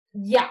die,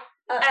 Yeah.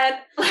 and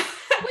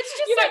Which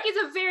just like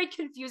is a very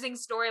confusing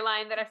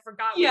storyline that I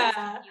forgot was as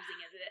confusing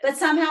as it is. But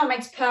somehow it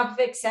makes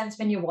perfect sense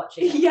when you're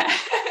watching it.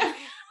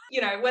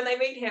 Yeah. When they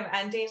meet him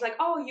and Dean's like,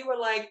 oh, you were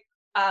like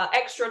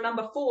extra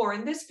number 4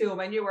 in this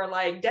film, and you were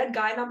like dead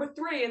guy number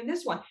 3 in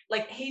this one.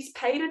 Like he's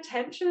paid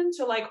attention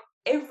to like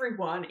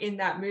everyone in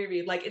that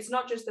movie. Like it's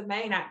not just the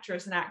main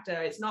actress and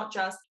actor, it's not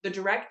just the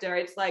director,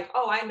 it's like,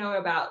 oh, I know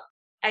about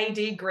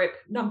AD grip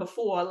number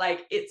 4.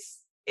 Like it's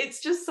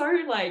just so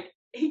like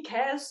he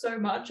cares so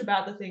much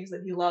about the things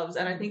that he loves,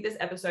 and I think this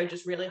episode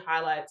just really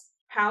highlights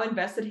how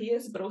invested he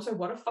is, but also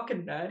what a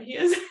fucking nerd he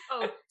is.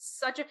 Oh,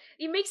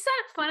 he makes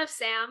fun of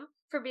Sam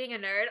for being a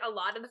nerd a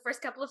lot in the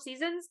first couple of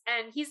seasons,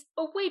 and he's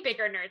a way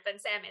bigger nerd than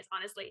Sam is,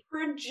 honestly.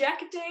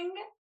 Projecting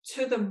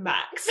to the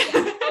max.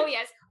 Oh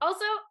yes.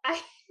 Also, I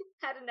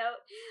had a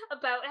note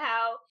about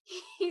how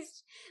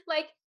he's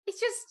like, it's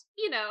just,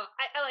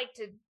 I like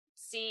to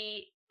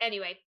see,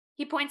 anyway,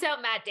 he points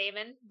out Matt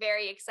Damon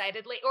very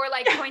excitedly, or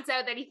like points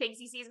out that he thinks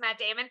he sees Matt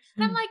Damon.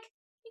 And I'm like,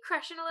 you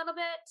crushing a little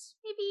bit?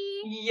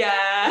 Maybe?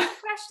 Yeah.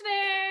 Crush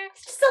there?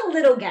 Just a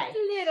little gay.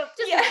 It's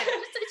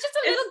just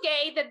a little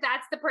gay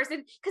that's the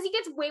person, because he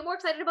gets way more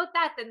excited about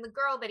that than the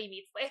girl that he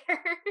meets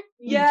later.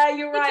 Yeah,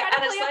 you're right. He tried to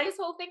And play it's up like, this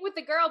whole thing with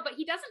the girl, but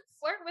he doesn't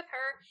flirt with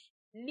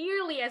her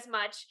nearly as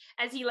much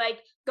as he like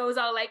goes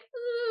all like,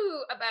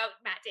 ooh, about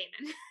Matt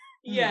Damon.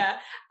 yeah.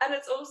 And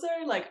it's also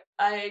like,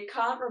 I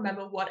can't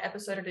remember what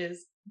episode it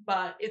is,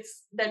 but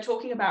they're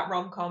talking about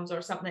rom-coms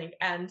or something,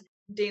 and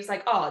Dean's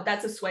like, oh,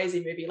 that's a Swayze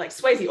movie. Like,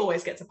 Swayze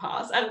always gets a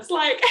pass. And it's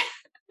like,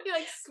 You're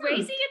like,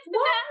 Swayze gets the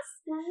pass?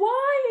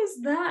 why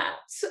is that?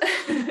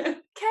 Care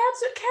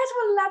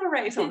to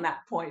elaborate on that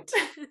point?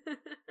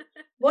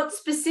 What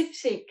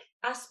specific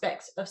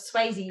aspects of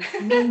Swayze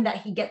mean that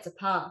he gets a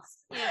pass?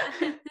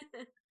 Yeah.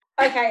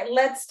 Okay,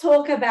 let's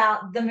talk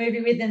about the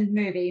movie within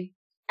the movie,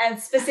 and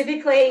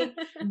specifically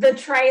the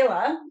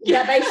trailer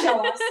that they show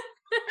us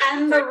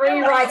and the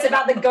rewrites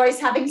about the ghost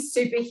having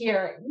super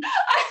hearing.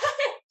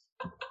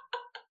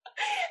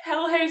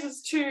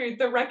 Hellhazers 2,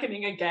 The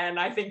Reckoning Again,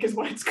 I think is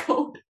what it's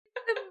called.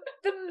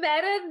 The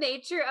meta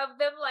nature of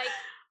them, like,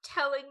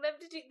 telling them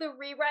to do the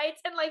rewrites,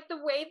 and like the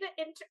way that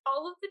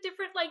all of the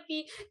different, like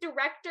the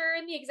director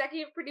and the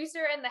executive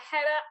producer and the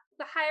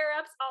higher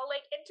ups all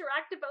like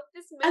interact about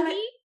this movie.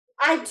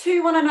 And I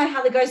too want to know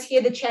how the ghosts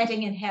hear the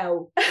chanting in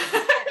hell.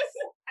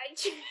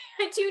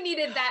 I too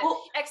needed that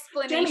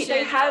explanation. Jamie,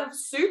 they have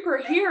super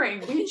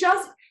hearing.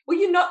 Were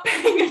you not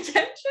paying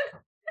attention?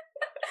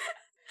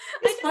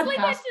 This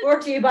podcast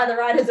brought to you by the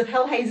writers of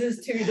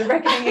Hellhazers 2, The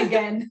Reckoning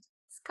Again.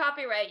 It's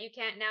copyright. You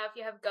can't now if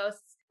you have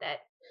ghosts that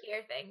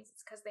hear things.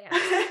 It's because they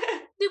have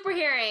super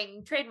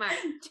hearing, trademark.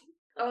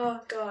 Oh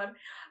god.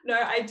 No,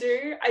 I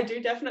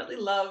do definitely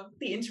love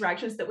the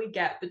interactions that we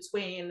get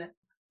between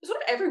sort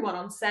of everyone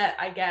on set,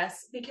 I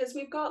guess, because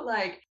we've got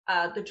like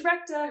the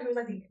director, who's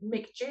I think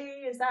Mick G,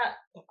 is that,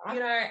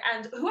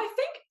 and who I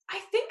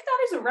think that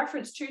is a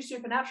reference to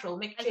Supernatural,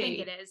 Mick G. I think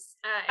it is.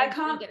 I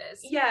think it is.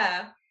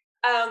 Yeah.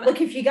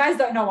 Look, if you guys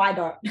don't know, I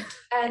don't.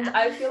 And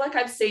I feel like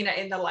I've seen it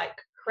in the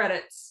like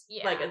credits,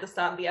 like at the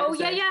start of the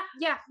episode. Oh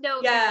yeah. No,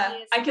 yeah,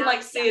 I can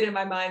like see it in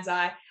my mind's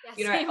eye,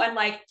 same. and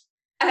like,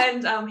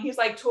 and he's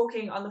like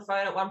talking on the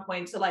phone at one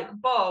point to like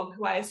Bob,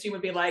 who I assume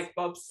would be like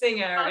Bob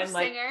Singer,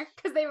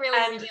 because they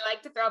really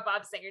like to throw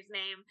Bob Singer's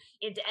name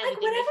into anything.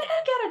 Like whenever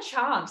they get a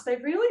chance, they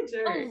really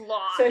do. A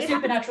lot. So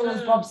Supernatural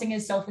is Bob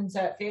Singer's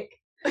self-insert fic.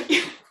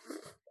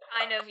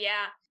 Kind of,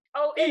 yeah.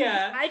 Oh, and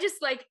Yeah. I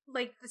just like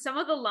some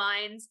of the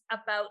lines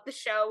about the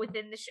show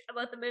within the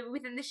about the movie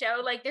within the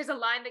show. Like, there's a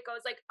line that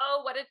goes like,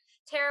 "Oh, what a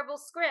terrible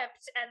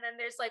script," and then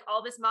there's like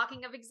all this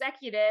mocking of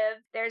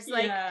executive. There's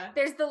like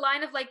there's the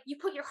line of like, "You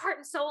put your heart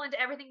and soul into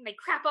everything, and they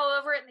crap all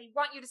over it, and they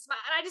want you to smile."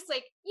 And I just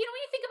like, when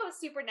you think about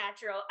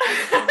Supernatural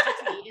as an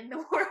entity in the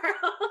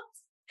world,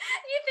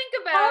 you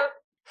think about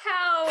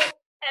how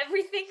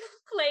everything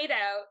played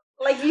out.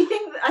 Like,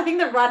 I think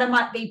the writer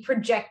might be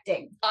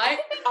projecting. I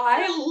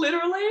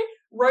literally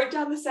wrote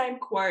down the same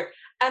quote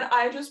and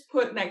I just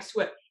put next to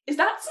it, is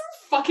that some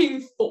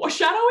fucking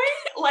foreshadowing?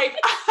 Like,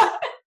 I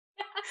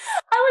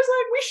was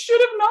like, we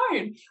should have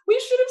known. We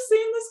should have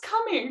seen this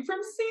coming from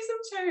season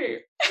 2.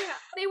 Yeah,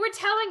 they were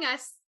telling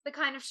us the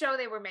kind of show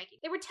they were making.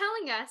 They were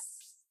telling us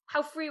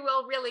how free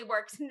will really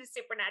works in the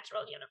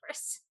Supernatural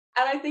universe.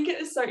 And I think it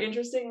is so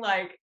interesting,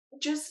 like,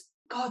 just,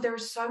 God, there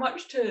is so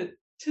much to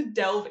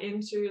delve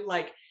into,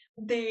 like,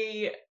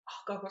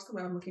 what's the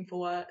word I'm looking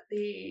for?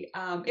 The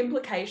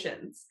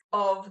implications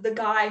of the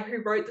guy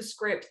who wrote the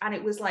script, and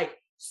it was like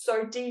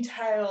so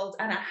detailed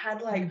and it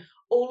had like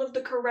all of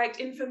the correct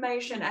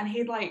information, and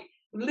he like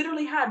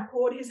literally had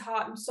poured his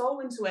heart and soul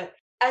into it,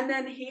 and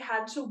then he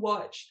had to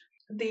watch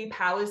the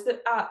powers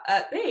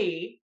that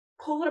be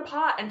pull it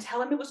apart and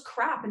tell him it was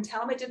crap and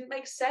tell him it didn't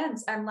make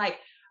sense and like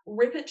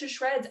rip it to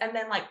shreds and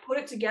then like put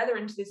it together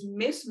into this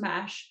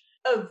mismatch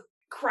of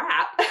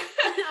crap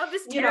of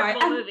this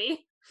terrible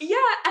movie. Yeah,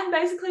 and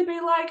basically be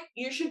like,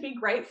 you should be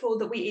grateful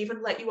that we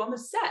even let you on the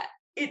set.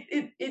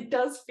 It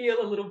does feel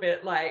a little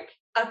bit like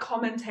a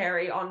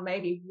commentary on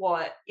maybe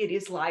what it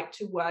is like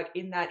to work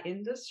in that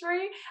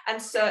industry,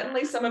 and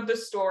certainly some of the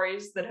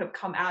stories that have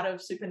come out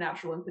of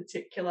Supernatural in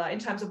particular in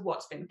terms of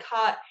what's been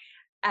cut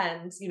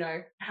and, you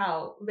know,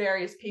 how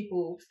various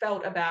people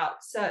felt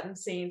about certain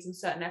scenes and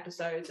certain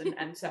episodes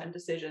and certain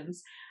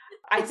decisions.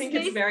 I think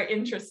it's very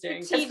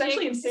interesting,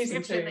 especially in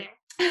season 2.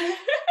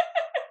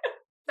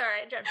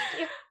 Sorry, I interrupted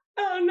you.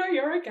 Oh, no,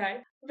 you're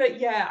okay.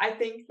 But yeah, I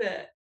think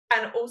that,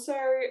 and also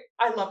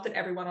I love that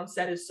everyone on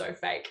set is so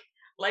fake.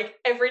 Like,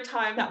 every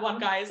time that one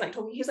guy is like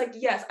talking, he's like,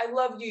 yes, I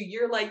love you.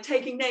 You're like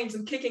taking names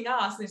and kicking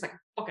ass. And he's like, I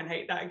fucking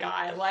hate that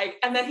guy. Like,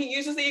 and then he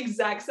uses the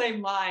exact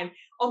same line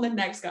on the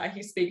next guy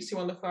he speaks to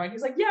on the phone.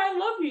 He's like, yeah, I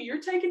love you.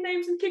 You're taking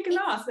names and kicking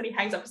ass. Then he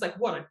hangs up. He's like,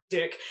 what a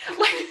dick.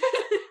 Like,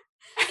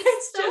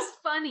 it's so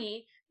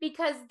funny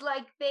because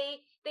like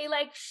they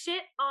like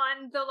shit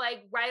on the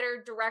like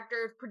writer,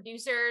 director,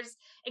 producers,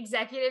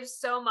 executives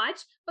so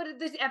much, but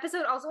this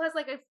episode also has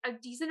like a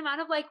decent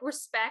amount of like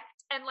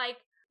respect and like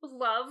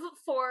love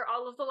for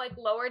all of the like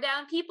lower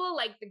down people,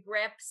 like the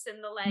grips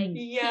and the like and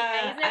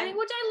everything,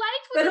 which I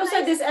liked. But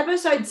also this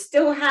episode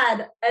still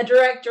had a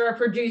director, a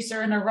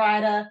producer, and a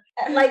writer.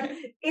 Like,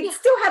 it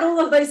still had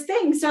all of those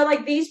things. So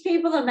like, these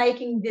people are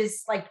making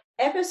this like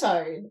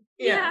episode.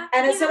 Yeah.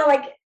 And it's sort of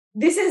like,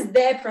 this is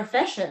their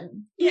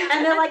profession. Yeah.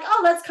 And they're like,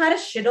 oh, let's kind of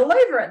shit all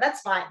over it. That's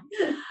fine.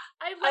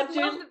 I love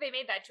that they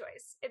made that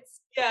choice.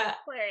 It's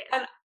hilarious.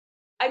 And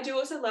I do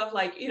also love,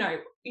 like, you know,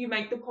 you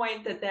make the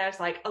point that there's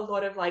like a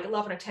lot of like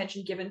love and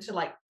attention given to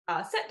like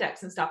set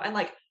decks and stuff. And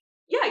like,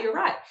 yeah, you're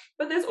right.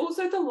 But there's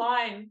also the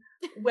line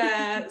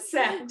where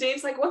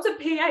Dean's like, what's a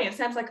PA? And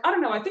Sam's like, I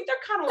don't know. I think they're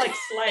kind of like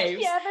slaves.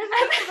 Yeah, there's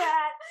like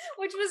that,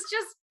 which was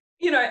just,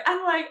 you know,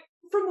 and like,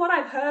 from what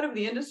I've heard of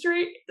the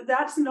industry,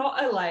 that's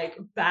not a like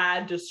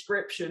bad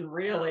description,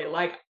 really.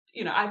 Like,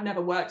 you know, I've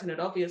never worked in it,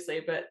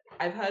 obviously, but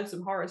I've heard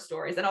some horror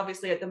stories. And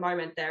obviously at the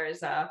moment there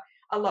is a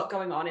lot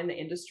going on in the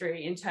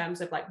industry in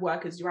terms of like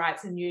workers'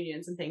 rights and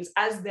unions and things,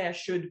 as there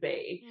should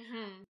be,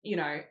 you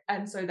know,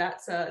 and so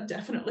that's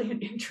definitely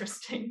an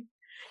interesting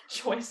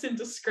choice in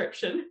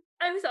description.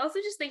 I was also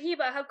just thinking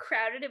about how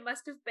crowded it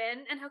must have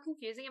been and how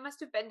confusing it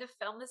must have been to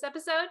film this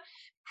episode.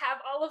 Have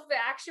all of the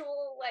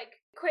actual like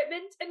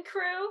equipment and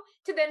crew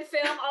to then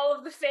film all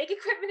of the fake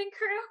equipment and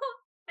crew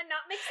and not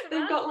mix them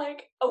They've up. got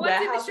like a what's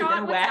warehouse in the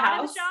shot, within a what's not in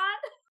warehouse. the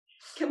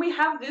shot? Can we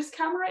have this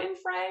camera in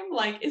frame?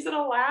 Like, is it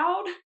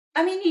allowed?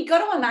 I mean, you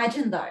got to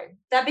imagine though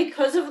that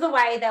because of the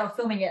way they were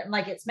filming it and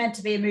like it's meant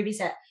to be a movie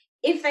set,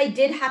 if they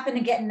did happen to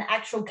get an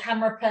actual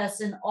camera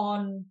person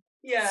on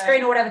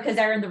screen or whatever because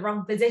they're in the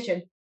wrong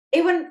position,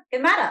 it wouldn't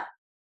matter.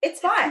 It's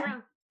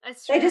fine.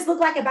 That's true. They just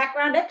look like a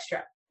background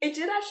extra. It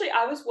did actually.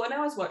 When I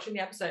was watching the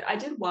episode, I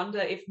did wonder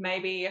if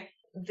maybe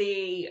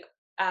the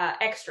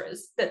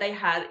extras that they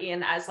had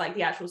in as like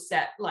the actual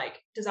set, like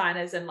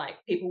designers and like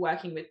people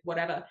working with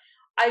whatever,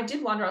 I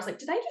did wonder. I was like,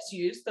 did they just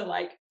use the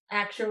like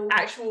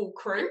actual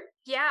crew?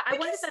 Yeah, I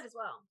wondered that as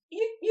well.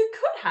 You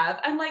could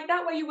have, and like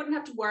that way you wouldn't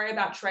have to worry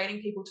about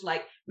training people to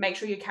like make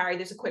sure you carry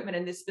this equipment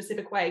in this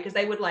specific way, because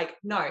they would like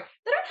no,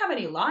 they don't have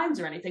any lines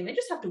or anything. They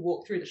just have to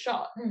walk through the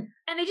shot, and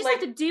they just have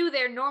to do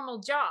their normal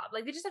job.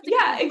 Like they just have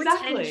to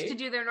pretend to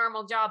do their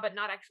normal job, but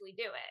not actually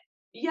do it.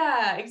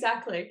 Yeah,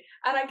 exactly.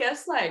 And I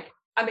guess like,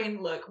 I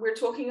mean, look, we're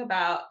talking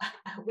about.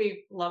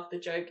 We love the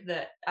joke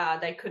that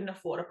they couldn't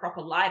afford a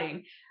proper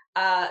lighting.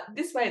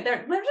 This way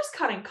they're just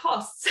cutting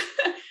costs.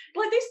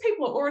 Like these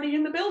people are already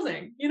in the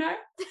building, you know.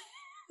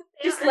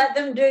 Just let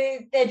them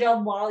do their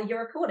job while you're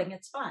recording.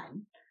 It's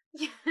fine.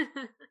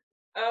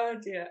 Oh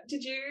dear.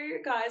 Did you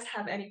guys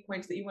have any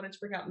points that you wanted to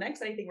bring up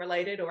next? Anything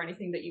related or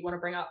anything that you want to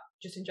bring up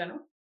just in general?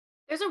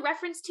 There's a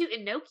reference to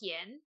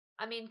Enochian.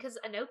 I mean, because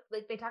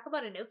like they talk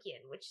about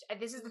Enochian, which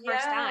this is the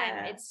first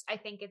time I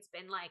think it's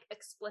been like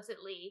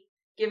explicitly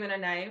given a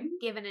name.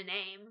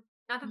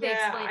 Not that they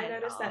explain it. I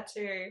noticed that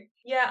too.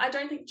 Yeah, I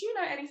don't think. Do you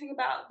know anything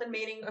about the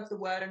meaning of the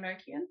word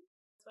Enochian?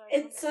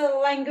 It's a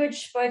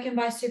language spoken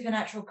by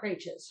supernatural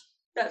creatures.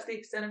 That's the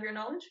extent of your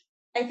knowledge?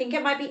 I think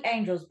it might be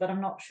angels, but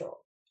I'm not sure.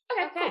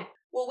 Okay. Cool.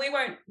 Well, we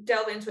won't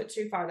delve into it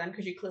too far then,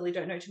 because you clearly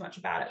don't know too much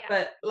about it. Yeah.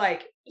 But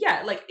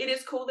it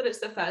is cool that it's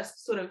the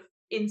first sort of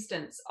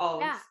instance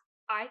of. Yeah,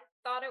 I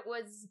thought it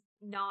was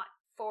not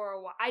for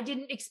a while. I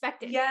didn't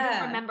expect it. Yeah. I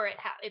didn't remember it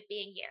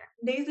being here.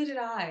 Neither did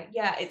I.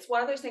 Yeah, it's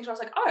one of those things where I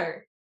was like, oh,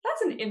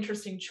 that's an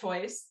interesting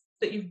choice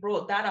that you've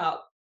brought that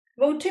up.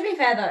 Well, to be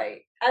fair though,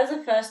 as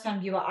a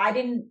first-time viewer, I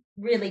didn't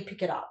really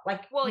pick it up.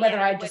 Whether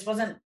I just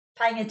wasn't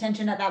paying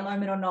attention at that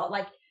moment or not.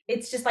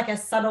 It's just like a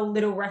subtle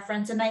little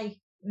reference, and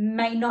they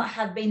may not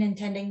have been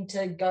intending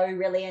to go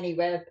really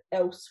anywhere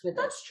else with it.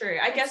 That's true.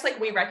 I guess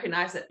we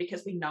recognize it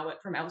because we know it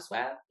from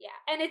elsewhere. Yeah,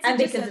 and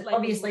because it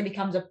obviously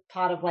becomes a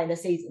part of later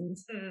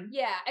seasons.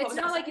 Yeah, it's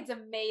not like it's a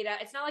made up.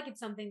 It's not like it's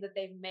something that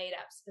they've made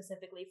up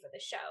specifically for the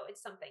show.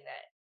 It's something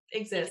that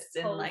exists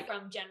in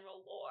from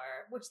general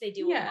lore, which they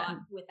do a lot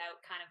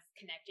without kind of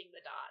connecting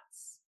the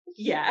dots.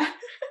 Yeah.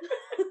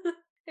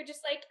 They're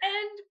just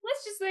and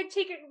let's just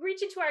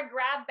reach into our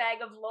grab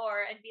bag of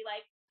lore and be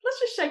like, let's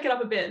just shake it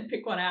up a bit and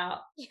pick one out.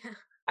 Yeah.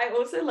 I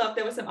also love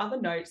there were some other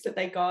notes that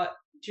they got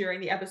during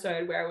the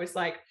episode where it was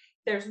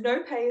there's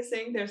no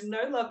pacing, there's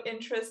no love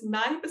interest,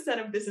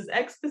 90% of this is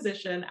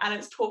exposition, and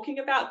it's talking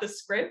about the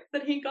script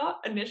that he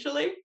got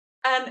initially.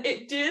 And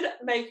it did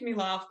make me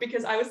laugh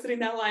because I was sitting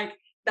there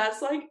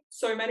that's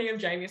so many of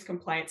Jamie's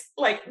complaints.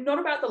 Not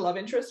about the love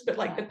interest, but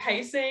the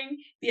pacing,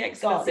 the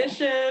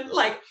exposition, and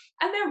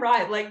they're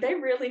right. They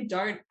really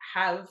don't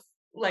have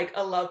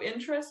a love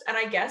interest. And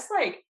I guess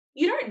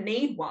you don't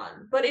need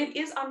one, but it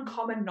is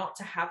uncommon not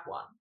to have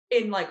one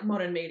in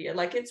modern media.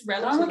 It's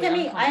relatively Don't look at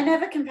me. uncommon. I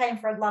never campaign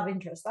for a love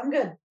interest. I'm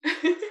good.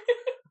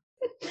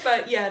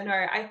 But yeah, no,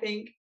 I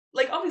think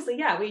obviously,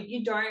 yeah,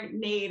 you don't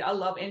need a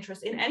love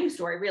interest in any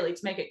story really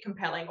to make it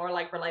compelling or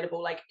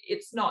relatable.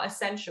 It's not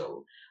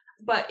essential.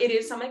 But it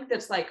is something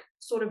that's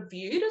sort of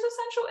viewed as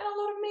essential in a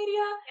lot of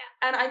media.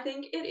 Yeah. And I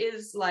think it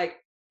is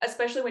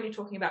especially when you're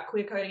talking about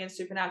queer coding and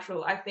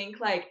supernatural, I think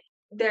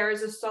there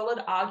is a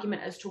solid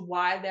argument as to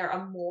why there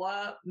are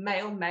more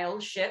male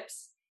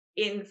ships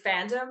in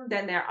fandom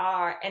than there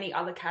are any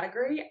other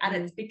category. And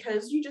it's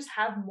because you just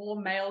have more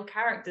male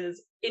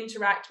characters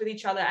interact with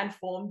each other and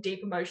form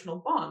deep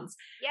emotional bonds.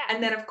 Yeah.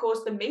 And then of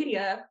course the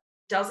media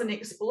doesn't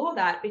explore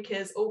that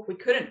because, we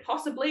couldn't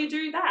possibly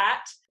do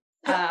that.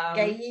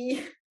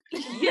 Gay.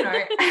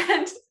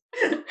 And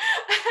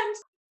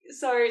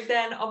so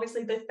then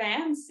obviously the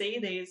fans see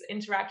these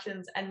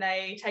interactions and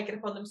they take it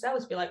upon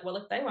themselves to be well,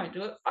 if they won't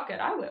do it, fuck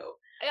it, I will.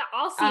 Yeah,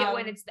 I'll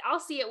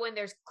see it when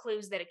there's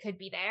clues that it could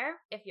be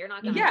there if you're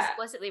not going to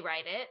explicitly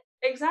write it.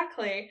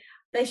 Exactly.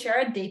 They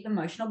share a deep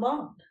emotional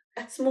bond.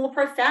 It's more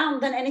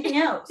profound than anything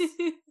else. I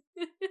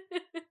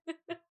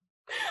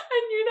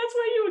knew that's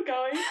where you were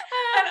going.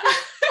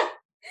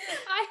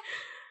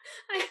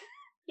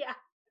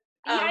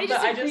 I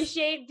just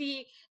appreciate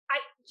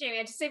Jamie,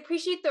 I just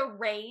appreciate the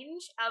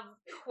range of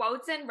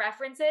quotes and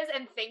references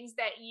and things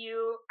that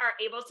you are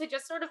able to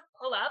just sort of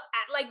pull up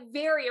at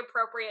very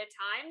appropriate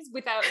times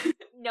without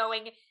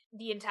knowing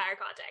the entire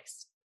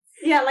context.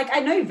 Yeah,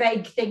 I know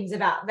vague things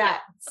about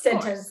that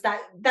sentence,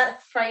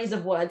 that phrase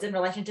of words in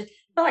relation to,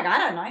 but I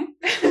don't know.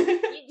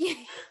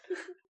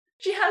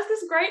 She has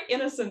this great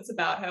innocence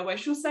about her where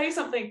she'll say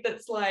something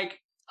that's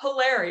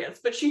hilarious,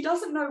 but she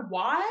doesn't know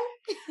why.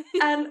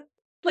 And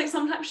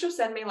sometimes she'll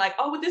send me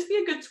oh, would this be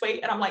a good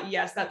tweet? And I'm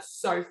yes, that's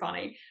so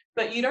funny.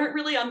 But you don't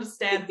really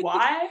understand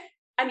why.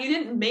 And you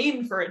didn't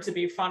mean for it to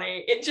be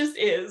funny. It just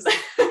is.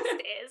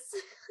 It is.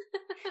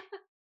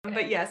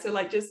 But yeah, so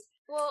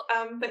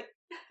but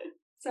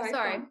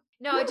sorry.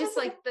 No, just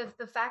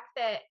the fact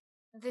that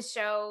the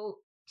show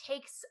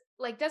takes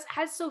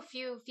has so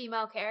few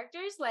female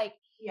characters,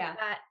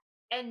 that,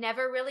 and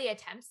never really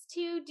attempts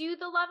to do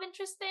the love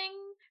interest thing.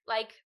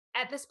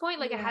 At this point,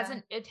 it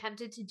hasn't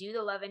attempted to do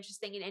the love interest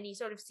thing in any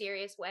sort of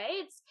serious way.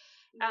 It's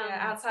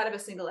outside of a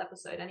single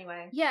episode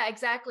anyway. Yeah,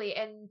 exactly.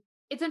 And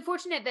it's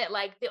unfortunate that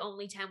the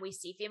only time we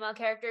see female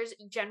characters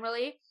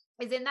generally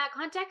is in that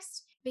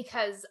context,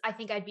 because I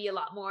think I'd be a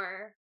lot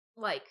more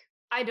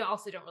I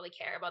don't really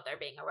care about there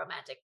being a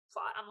romantic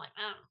plot. I'm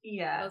it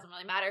doesn't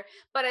really matter.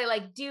 But I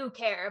do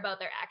care about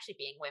there actually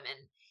being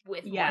women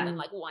with more than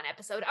one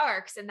episode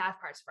arcs, and that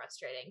part's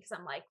frustrating because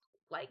I'm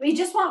we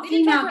just want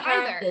female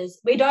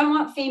characters. We don't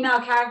want female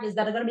characters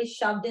that are going to be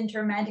shoved into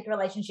romantic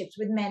relationships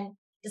with men,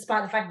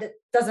 despite the fact that it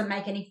doesn't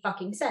make any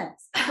fucking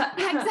sense. Yeah,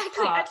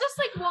 exactly. I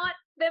just want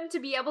them to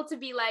be able to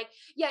be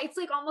it's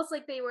almost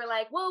they were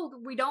well,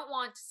 we don't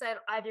want to set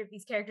either of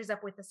these characters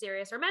up with a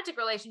serious romantic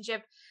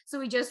relationship, so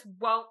we just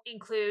won't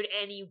include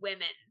any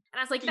women. And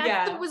I was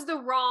that was the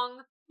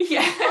wrong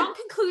wrong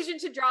conclusion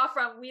to draw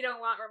from. We don't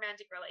want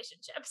romantic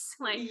relationships.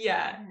 Like,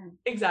 yeah,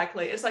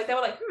 exactly. It's like they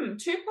were like, 2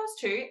 +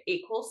 2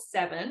 =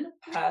 7.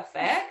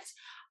 Perfect.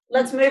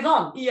 Let's move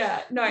on.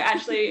 Yeah, no,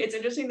 actually, it's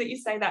interesting that you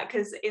say that,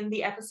 because in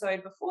the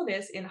episode before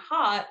this, in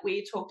Heart,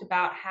 we talked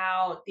about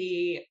how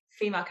the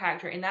female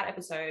character in that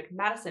episode,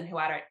 Madison, who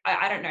I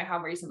don't know how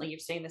recently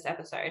you've seen this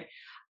episode,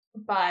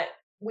 but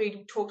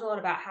we talked a lot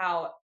about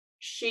how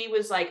she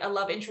was like a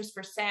love interest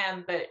for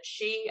Sam, but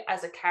she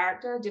as a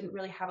character didn't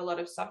really have a lot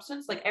of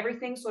substance. Like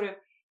everything sort of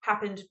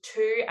happened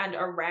to and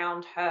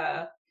around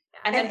her.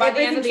 And then by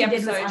the end of the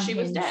episode, she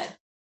was dead.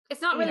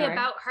 It's not really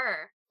about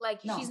her. Like,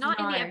 she's not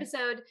in the No.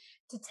 episode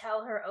to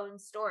tell her own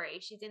story.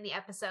 She's in the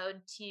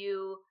episode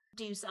to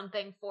do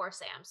something for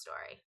Sam's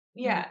story.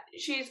 Yeah,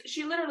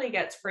 she literally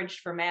gets fridged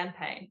for man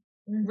pain.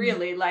 Mhm.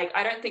 Really, like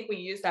I don't think we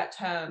use that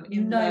term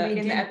in the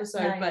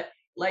episode, but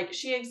like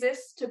she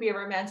exists to be a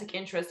romantic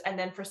interest, and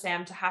then for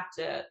Sam to have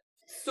to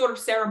sort of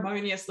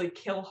ceremoniously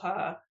kill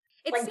her.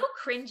 It's Like- so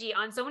cringy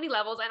on so many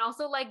levels, and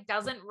also like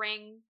doesn't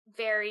ring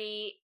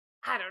very,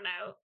 I don't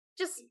know,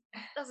 just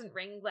doesn't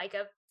ring like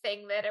a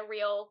thing that a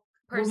real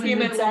person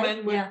Human would say,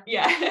 woman would,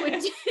 would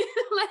do.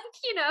 Like,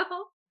 you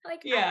know,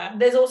 like yeah.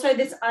 There's also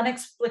this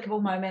inexplicable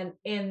moment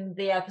in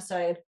the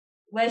episode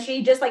where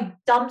she just like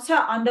dumps her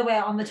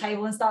underwear on the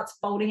table and starts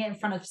folding it in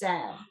front of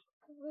Sam.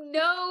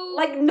 no,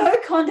 Like no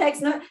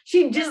context, no.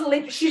 She just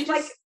She she's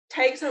like, just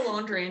takes her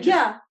laundry and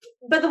yeah.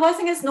 But the worst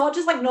thing is not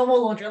just like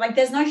normal laundry. Like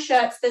there's no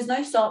shirts, there's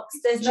no socks,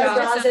 there's no just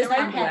bras, there's no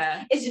underwear.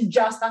 pants. It's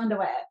just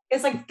underwear.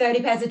 It's like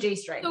 30 pairs of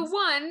G-strings. so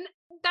one,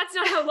 that's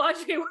not how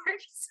laundry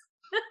works.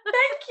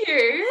 Thank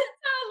you. That's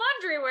not how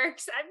laundry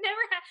works. I've never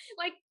had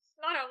like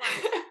not how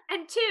laundry.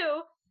 And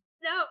two,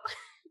 no.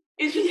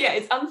 It's just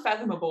it's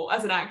unfathomable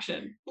as an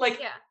action. Like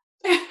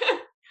Yeah.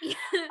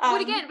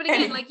 But again,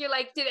 anyway. like you're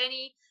like, did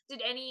any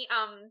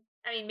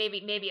I mean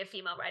maybe a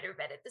female writer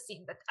vetted the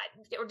scene, but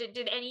or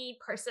did any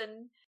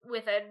person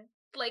with a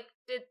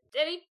did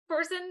any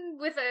person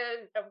with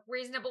a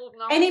reasonable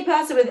knowledge, Any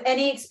person with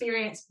any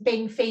experience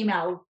being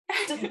female,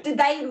 did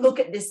they look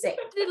at this scene?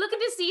 did they look at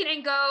this scene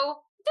and go,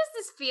 does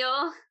this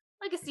feel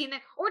like a scene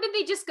that, or did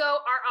they just go,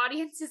 our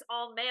audience is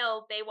all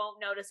male, they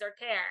won't notice or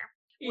care,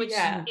 which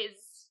Yeah. is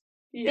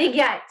Big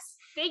yikes.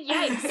 big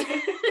yikes.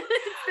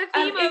 The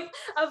theme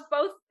of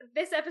both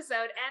this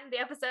episode and the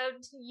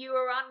episode you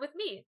were on with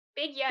me.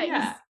 Big yikes.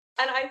 Yeah.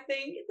 And I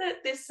think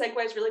that this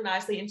segues really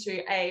nicely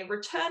into a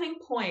returning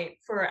point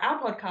for our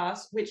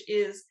podcast, which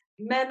is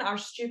men are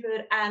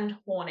stupid and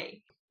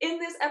horny. In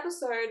this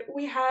episode,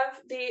 we have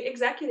the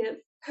executive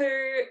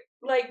who,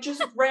 like,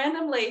 just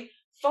randomly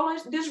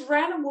follows, this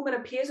random woman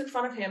appears in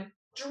front of him,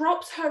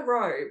 drops her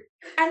robe,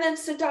 and then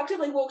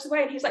seductively walks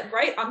away, and he's like,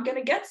 great, I'm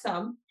gonna get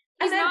some.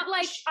 He's And then not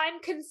like, I'm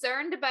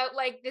concerned about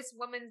like this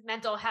woman's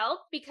mental health,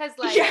 because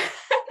like Yeah.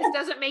 this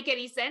doesn't make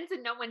any sense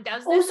and no one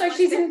does this. Also, unless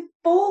she's they're- in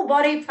full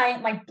body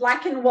paint, like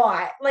black and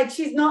white. Like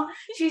she's not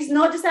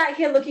just out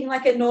here looking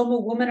like a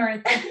normal woman or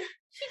anything.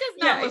 she does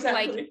not Yeah, look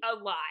like exactly.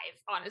 alive,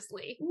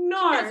 honestly.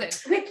 No. She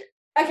doesn't. Which,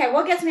 okay,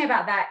 what gets me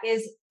about that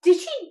is, did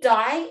she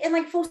die in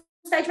like full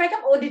stage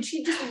makeup, or did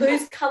she just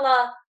lose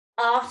color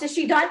after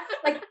she died?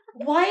 Like,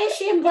 why is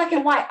she in black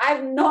and white?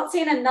 I've not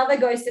seen another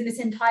ghost in this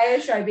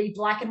entire show be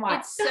black and white.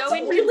 It's That's so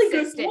a really good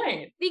inconsistent.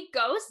 point. The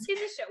ghost in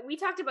the show, we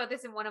talked about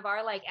this in one of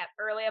our like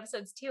early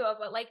episodes too,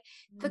 about like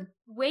the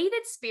way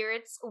that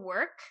spirits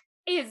work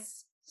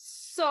is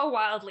so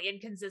wildly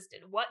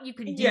inconsistent. What you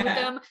can do with Yeah.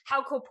 them,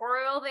 how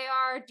corporeal they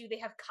are, do they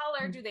have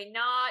color, do they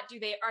not,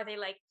 are they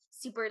like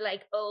super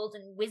like old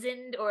and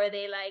wizened, or are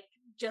they like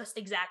just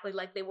exactly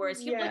like they were as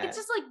human? Like Yeah. it's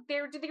just like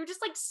they were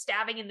just like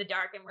stabbing in the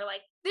dark, and we're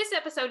like, this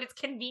episode it's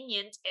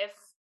convenient if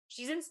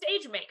she's in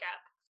stage makeup.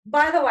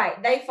 By the way,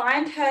 they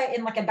find her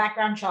in like a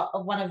background shot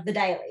of one of the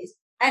dailies,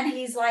 and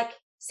he's like,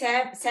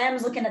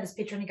 Sam's looking at this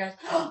picture, and he goes,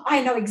 oh,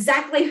 I know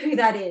exactly who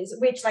that is.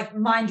 Which, like,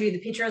 mind you, the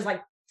picture is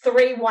like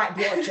 3 white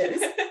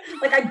blotches.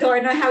 Like, I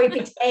don't know how he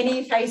picked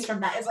any face from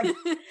that. It's like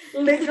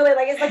literally,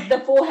 like, it's like the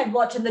forehead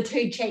blotch and the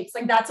 2 cheeks.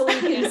 Like, that's all you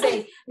can see.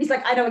 And he's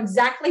like, I know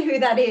exactly who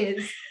that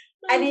is.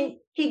 And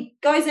he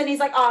goes in, he's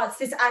like, oh, it's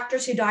this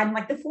actress who died in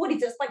like the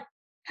 40s. It's like,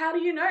 How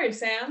do you know,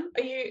 Sam?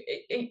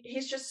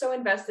 He's just so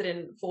invested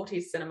in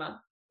 40s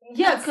cinema.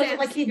 yeah, That's because Sam's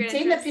like he'd secret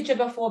seen the interest. picture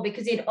before,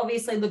 because he'd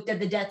obviously looked at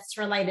the deaths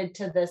related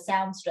to the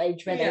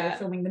soundstage where they were Yeah.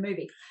 filming the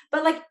movie.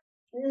 But like,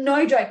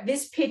 no joke,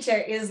 this picture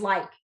is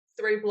like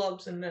 3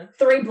 blobs in the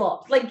 3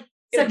 blobs. Like, In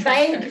it's a a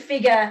trench vague coat.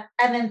 figure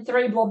and then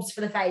 3 blobs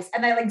for the face,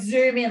 and they like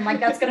zoom in, like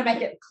that's going to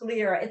make it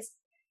clearer. It's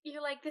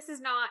You're like, this is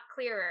not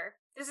clearer.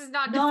 This is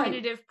not No.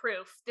 definitive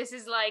proof. This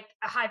is like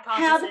a how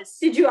hypothesis.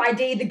 did you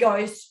ID the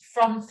ghost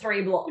from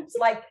 3 blobs?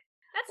 Like,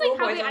 That's like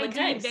how Always they on the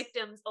ID case.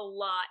 victims a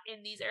lot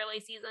in these early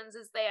seasons,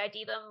 is they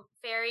ID them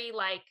very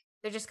like,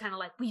 they're just kind of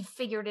like, we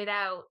figured it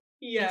out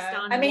based yeah.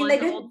 on I mean, one they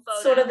did old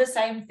photo. sort of the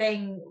same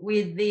thing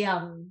with the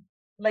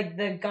like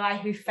the guy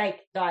who fake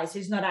dies,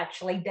 who's not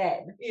actually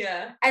dead.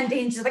 Yeah. And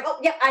Dean's just like, oh,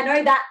 yeah, I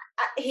know that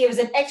he was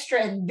an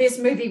extra in this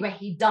movie where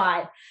he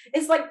died.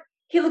 It's like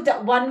he looked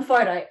at one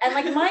photo, and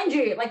like, mind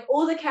you, like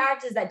all the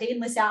characters that Dean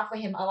lists out for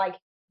him are like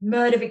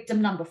murder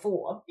victim number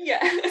 4.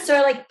 Yeah.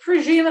 So like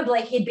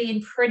presumably he'd be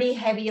in pretty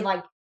heavy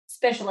like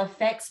special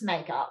effects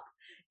makeup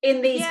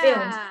in these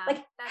films.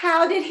 Like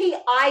how did he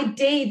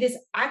ID this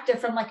actor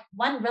from like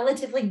one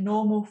relatively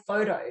normal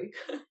photo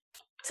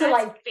to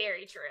like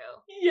very true.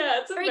 Yeah,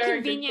 it's a very very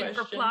convenient good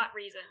for question. plot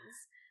reasons.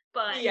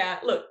 But yeah,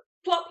 look,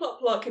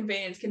 plot,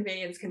 convenience.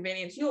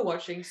 You're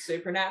watching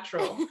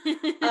Supernatural.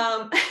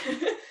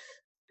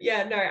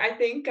 Yeah, no, I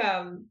think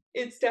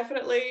it's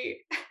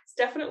definitely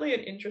an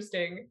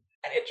interesting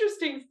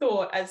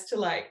thought as to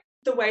like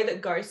the way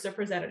that ghosts are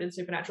presented in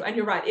Supernatural. And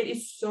you're right, it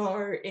is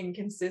so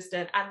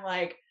inconsistent, and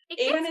like it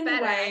even gets in better,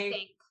 the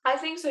way I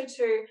think so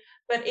too.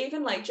 But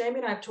even like Jamie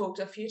and I have talked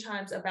a few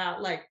times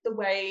about like the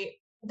way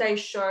they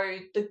show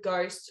the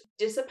ghost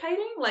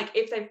dissipating, like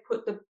if they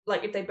put the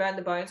like if they burn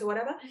the bones or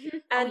whatever.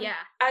 And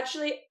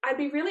actually I'd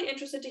be really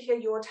interested to hear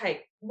your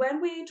take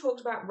when we talked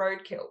about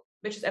Roadkill,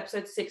 which is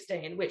episode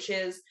 16, which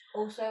is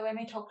also when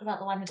we talked about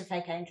the one with the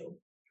fake angel.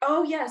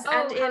 Oh yes,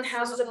 and in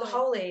Houses of the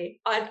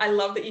Holy. I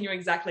love that you knew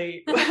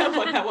exactly what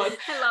that was.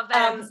 I love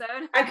that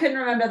episode. I couldn't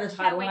remember the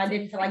title and I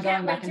didn't feel like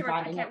going back and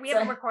finding it. We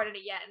haven't recorded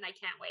it yet and I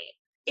can't wait.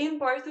 In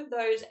both of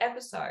those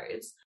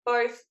episodes,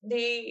 both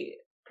the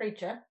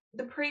preacher,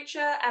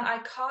 and I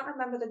can't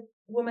remember the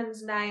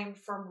woman's name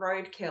from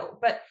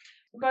Roadkill, but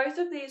both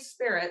of these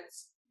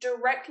spirits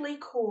directly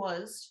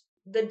caused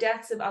the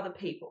deaths of other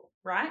people,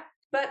 right?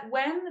 But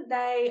when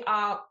they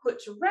are put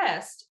to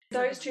rest,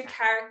 those two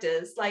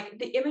characters, like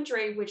the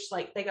imagery, which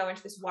like they go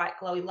into this white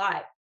glowy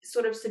light,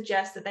 sort of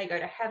suggests that they go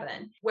to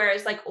heaven.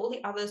 Whereas like all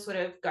the other sort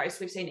of ghosts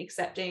we've seen,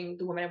 excepting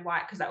the woman in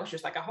white, because that was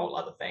just like a whole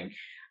other thing,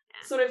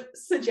 sort of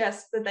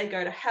suggests that they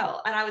go to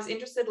hell. And I was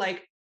interested,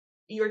 like,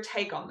 your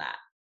take on that.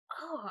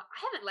 Oh,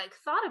 I haven't like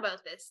thought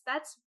about this.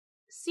 That's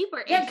super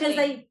interesting. Yeah, because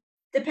they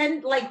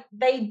depend, like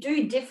they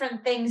do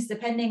different things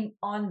depending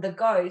on the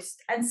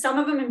ghost, and some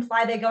of them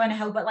imply they're going to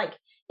hell, but like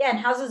in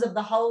Houses of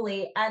the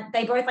Holy, and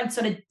they both like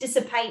sort of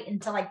dissipate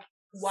into like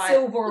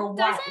silver or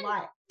white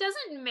light.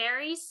 Doesn't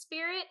Mary's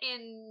spirit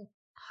in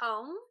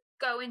Home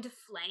go into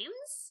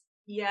flames?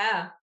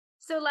 Yeah.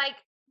 So like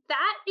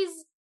that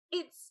is,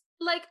 it's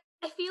like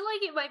I feel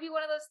like it might be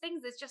one of those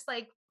things that's just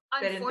like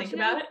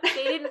unfortunately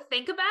they didn't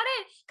think about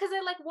it, because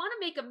I like want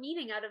to make a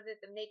meaning out of it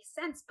that makes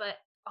sense, but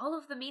all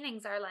of the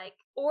meanings are like,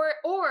 or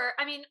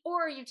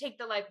you take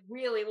the like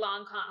really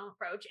long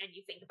approach and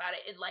you think about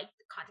it in like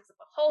the context of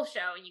the whole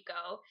show and you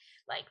go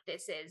like,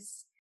 this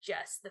is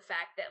just the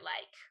fact that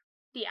like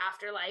the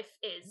afterlife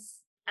is,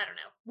 I don't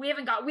know,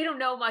 we don't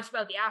know much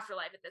about the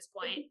afterlife at this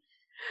point.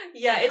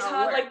 Yeah, it's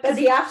hard, like, but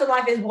the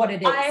afterlife is what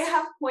it is. I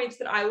have points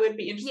that I would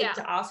be interested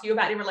to ask you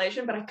about in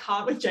relation, but I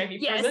can't with Jamie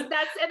present.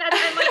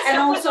 And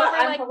also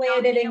I'm probably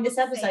editing this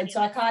episode, so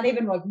I can't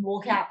even like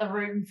walk out the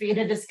room for you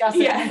to discuss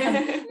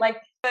it.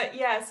 But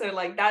yeah, so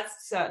like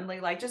that's certainly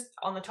like just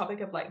on the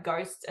topic of like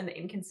ghosts and the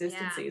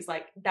inconsistencies,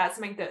 like that's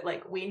something that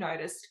like we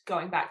noticed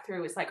going back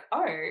through. It's like,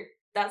 oh,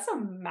 that's a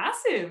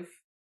massive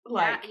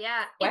like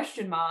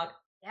question mark.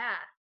 Yeah,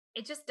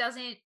 it just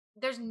doesn't.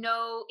 There's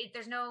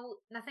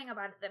nothing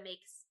about it that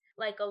makes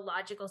like a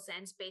logical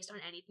sense based on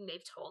anything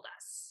they've told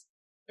us.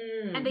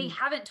 And they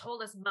haven't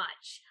told us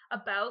much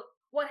about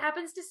what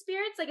happens to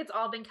spirits. Like it's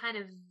all been kind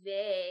of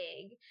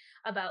vague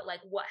about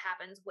like what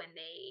happens when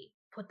they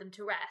put them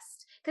to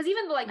rest. Because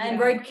even like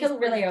Roadkill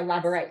really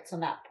elaborates on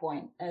that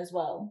point as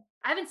well.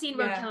 I haven't seen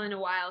Roadkill in a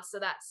while, so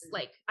that's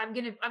like I'm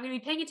gonna be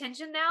paying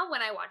attention now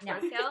when I watch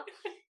Roadkill.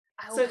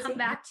 I will come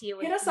back to you.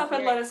 Hit us up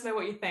and let us know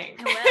what you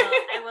think.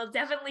 I will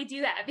definitely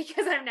do that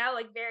because I'm now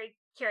like very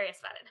curious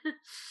about it.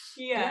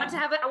 Yeah,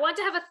 I want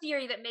to have a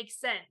theory that makes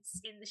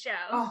sense in the show.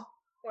 Oh,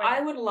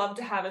 I would love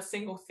to have a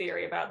single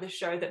theory about this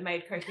show that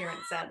made coherent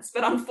sense,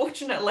 but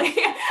unfortunately,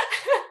 I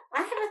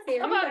have a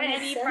theory about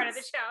any part of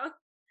the show.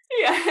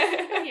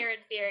 Yeah, coherent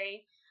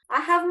theory.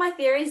 I have my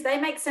theories. They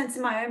make sense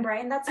in my own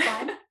brain. That's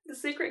fine. The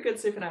secret good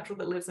supernatural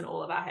that lives in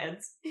all of our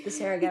heads. The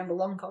Sarah Gamble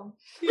long-con.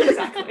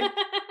 Exactly.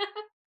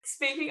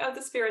 Speaking of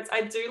the spirits,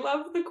 I do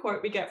love the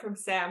quote we get from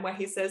Sam where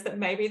he says that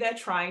maybe they're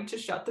trying to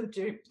shut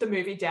the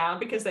movie down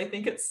because they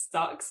think it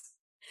sucks.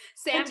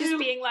 Sam just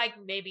being like,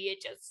 maybe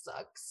it just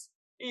sucks.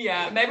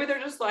 Yeah, maybe they're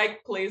just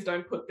like, please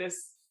don't put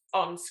this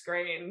on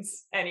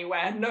screens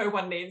anywhere. No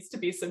one needs to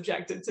be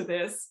subjected to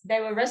this. They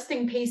were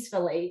resting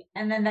peacefully,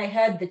 and then they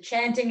heard the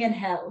chanting in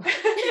hell.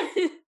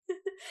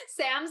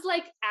 Sam's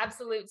like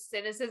absolute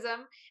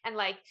cynicism and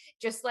like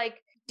just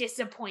like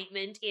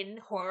disappointment in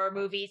horror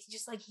movies.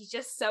 Just like he's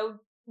just so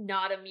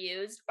not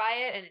amused by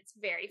it, and it's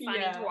very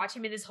funny to watch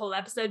him in this whole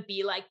episode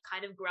be like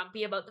kind of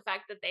grumpy about the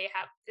fact that they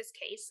have this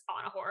case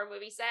on a horror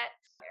movie set.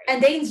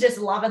 And Dean's just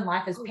loving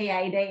life as PA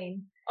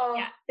Dean. Oh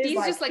yeah,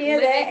 Dean's just like here,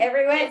 there,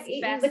 everywhere,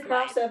 eating the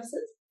craft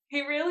services.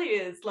 He really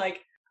is like,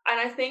 and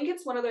I think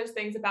it's one of those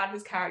things about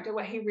his character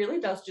where he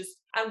really does just,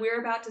 and we're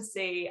about to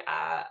see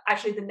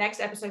actually the next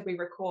episode we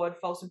record,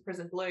 Folsom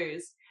Prison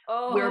Blues.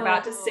 We're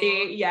about to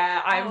see,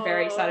 I'm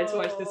very excited to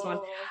watch this one.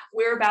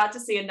 We're about to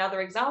see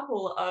another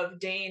example of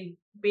Dean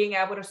being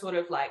able to sort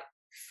of like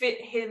fit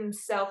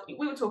himself.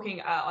 We were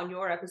talking on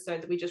your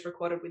episode that we just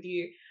recorded with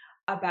you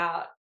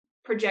about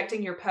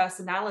projecting your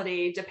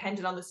personality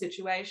dependent on the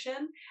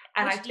situation.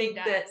 And Which I think Dean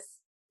that,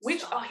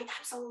 does. he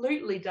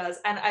absolutely does.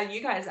 And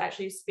you guys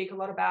actually speak a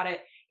lot about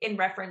it in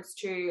reference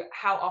to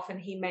how often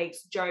he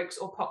makes jokes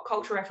or pop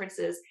culture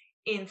references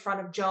in front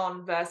of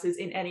John versus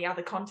in any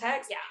other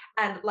context. Yeah.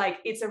 And like,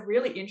 it's a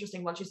really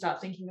interesting, once you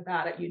start thinking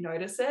about it, you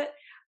notice it.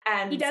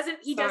 And He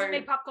doesn't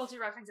make pop culture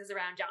references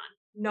around John.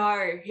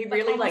 No, he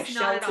really like almost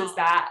not at shelters all.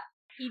 that.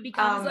 He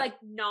becomes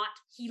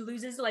he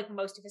loses like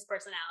most of his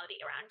personality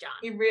around John.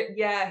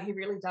 He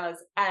really does.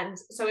 And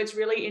so it's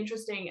really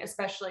interesting,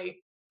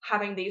 especially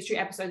having these two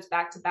episodes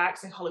back to back,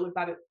 so Hollywood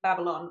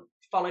Babylon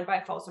followed by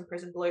Folsom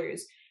Prison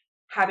Blues,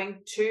 having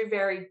two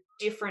very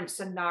different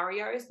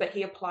scenarios, but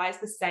he applies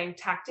the same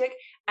tactic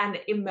and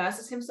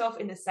immerses himself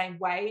in the same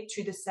way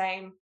to the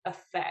same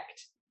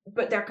effect.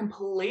 But they're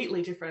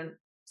completely different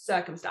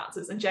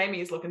circumstances, and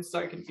Jamie is looking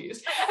so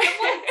confused.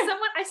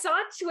 Someone I saw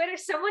on Twitter,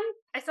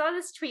 I saw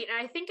this tweet, and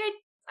I think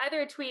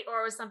either a tweet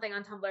or it was something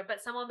on Tumblr,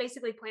 but someone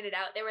basically pointed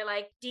out, they were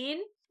like, Dean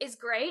is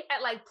great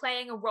at like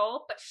playing a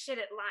role, but shit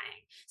at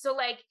lying. So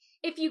like,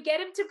 if you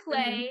get him to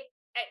play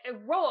a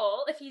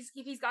role, if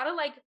he's got to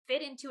like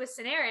fit into a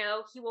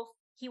scenario,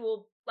 he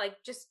will like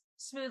just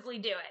smoothly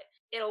do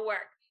it. It'll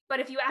work. But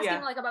if you ask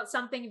him like about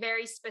something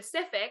very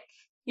specific,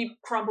 he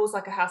crumbles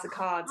like a house of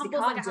cards. He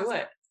can't do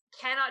it.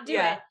 Cannot do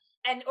it.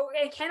 And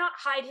cannot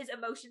hide his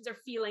emotions or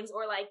feelings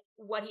or like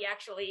what he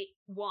actually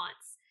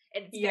wants.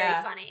 And it's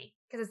very funny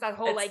because it's that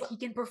whole like he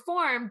can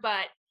perform,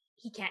 but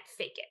he can't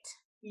fake it.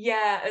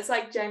 Yeah, it's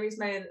like Jamie's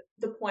made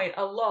the point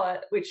a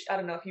lot, which I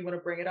don't know if you want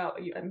to bring it up.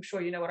 I'm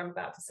sure you know what I'm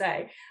about to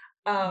say.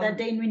 That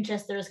Dean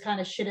Winchester is kind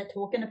of shit at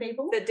talking to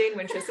people. That Dean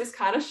Winchester's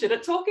kind of shit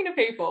at talking to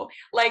people.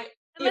 Like,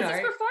 unless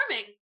he's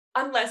performing.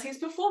 Unless he's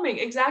performing,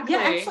 exactly. Yeah,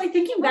 actually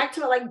thinking back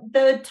to it, like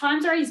the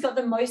times where he's got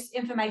the most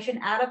information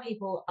out of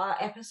people are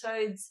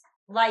episodes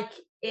like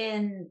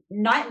in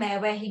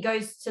Nightmare, where he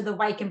goes to the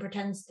wake and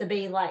pretends to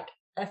be like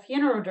a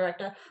funeral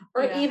director,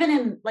 or even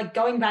in like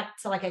going back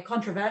to like a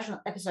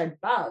controversial episode,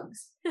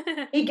 Bugs.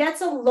 He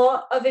gets a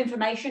lot of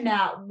information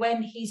out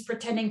when he's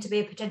pretending to be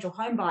a potential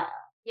home buyer.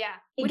 Yeah,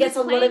 he gets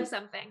a lot of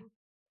something.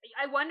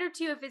 I wonder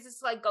too if this is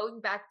like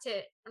going back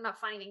to, not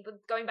funny thing,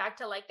 but going back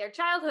to like their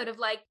childhood of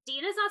like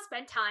Dean has not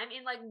spent time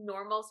in like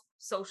normal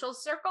social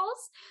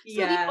circles,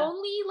 so the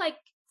only like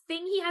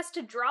thing he has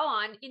to draw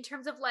on in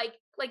terms of like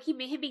him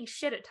being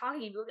shit at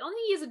talking to people, the only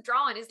thing he has to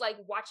draw on is like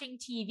watching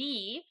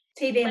TV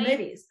and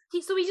movies.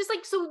 So he's just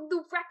like, so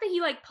the fact that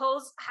he like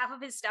pulls half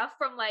of his stuff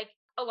from like,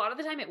 a lot of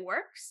the time it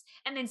works,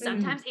 and then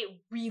sometimes it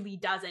really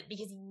doesn't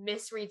because he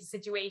misreads the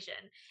situation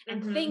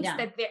and thinks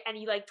that and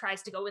he like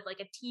tries to go with like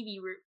a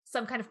TV route,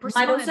 some kind of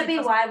persona. Might also be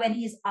why when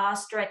he's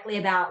asked directly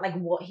about like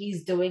what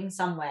he's doing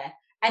somewhere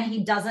and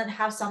he doesn't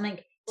have something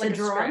to like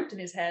draw in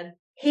his head,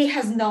 he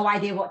has no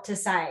idea what to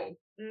say.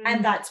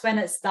 And that's when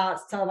it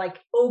starts to like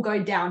all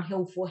go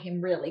downhill for him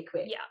really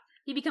quick. Yeah,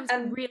 he becomes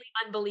really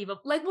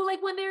unbelievable. Like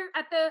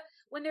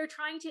when they're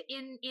trying to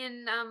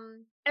in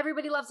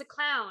Everybody Loves a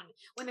Clown,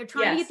 when they're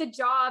trying to get the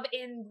job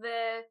in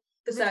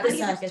the circus.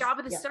 Job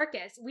at the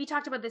circus. We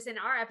talked about this in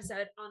our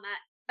episode on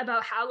that,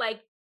 about how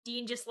like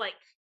Dean just like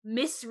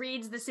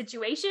misreads the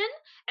situation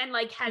and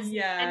like has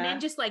and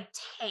then just like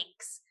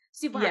tanks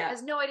super hard,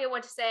 has no idea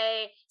what to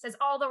say, says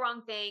all the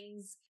wrong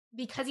things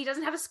because he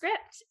doesn't have a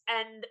script.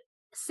 And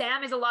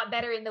Sam is a lot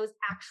better in those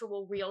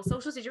actual real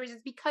social situations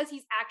because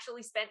he's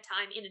actually spent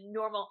time in a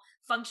normal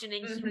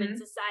functioning human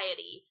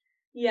society.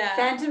 Yeah.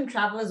 Phantom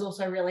Traveler is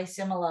also really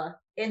similar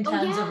in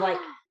terms of like,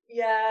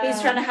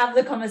 he's trying to have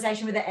the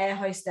conversation with the air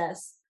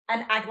hostess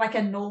and act like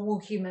a normal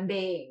human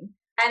being.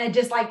 And it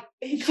just like,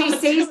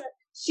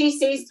 she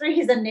sees through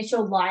his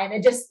initial lie and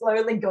it just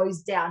slowly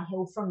goes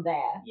downhill from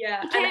there.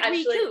 Yeah. He can't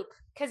recoup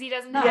because he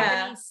doesn't have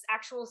any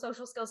actual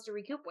social skills to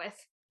recoup with.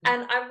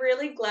 And I'm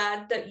really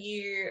glad that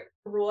you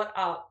brought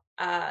up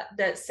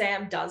that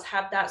Sam does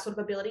have that sort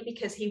of ability,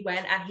 because he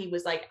went and he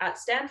was like at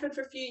Stanford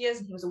for a few years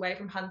and he was away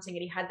from hunting,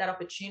 and he had that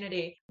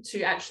opportunity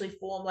to actually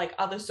form like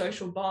other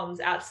social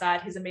bonds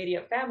outside his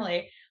immediate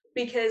family,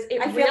 because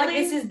I feel like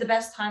this is the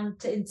best time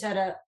to insert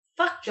a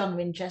fuck John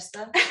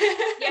Winchester.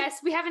 Yes,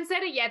 we haven't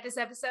said it yet this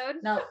episode.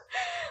 No.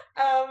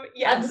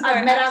 Yes,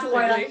 I've met our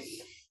quota.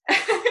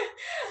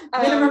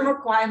 Minimum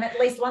requirement,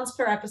 at least once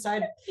per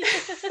episode.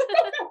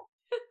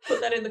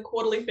 Put that in the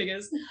quarterly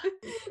figures.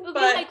 It'll be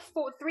like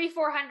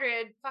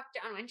 400 fuck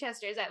John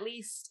Winchesters at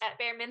least, at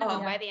bare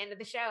minimum, by the end of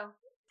the show.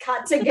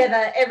 Cut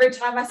together every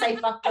time I say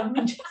fuck John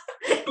Winchester.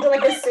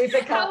 Like a super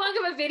cut. How long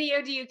of a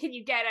video can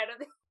you get out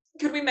of it?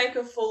 Could we make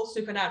a full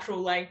Supernatural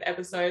length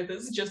episode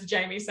that's just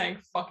Jamie saying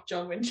fuck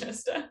John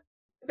Winchester?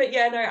 But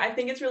yeah, no, I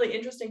think it's really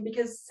interesting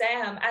because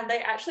Sam, and they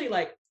actually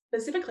like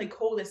specifically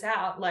call this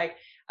out, like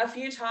a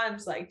few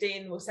times, like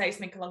Dean will say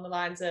something along the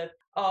lines of,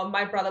 oh,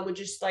 my brother would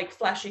just like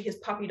flash you his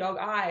puppy dog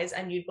eyes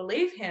and you'd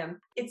believe him.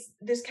 It's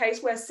this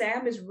case where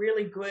Sam is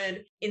really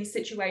good in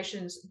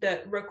situations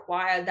that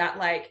require that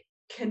like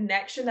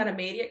connection, that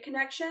immediate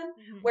connection,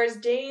 whereas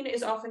Dean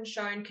is often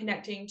shown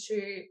connecting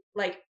to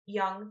like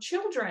young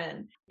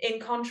children, in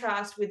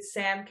contrast with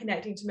Sam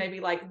connecting to maybe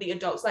like the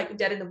adults. Like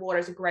Dead in the Water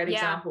is a great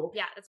example.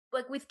 Yeah,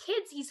 like with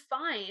kids, he's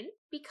fine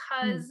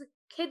because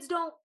kids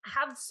don't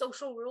have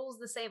social rules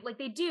the same. Like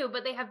they do,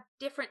 but they have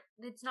different.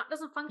 It's not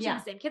doesn't function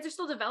the same. Kids are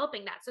still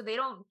developing that, so they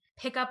don't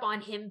pick up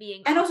on him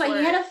being. And also,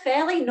 he had a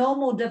fairly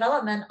normal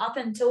development up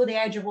until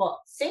the age of what?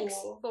 6?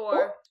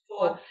 Four.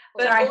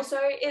 But Sorry. also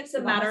it's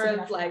a matter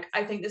of like,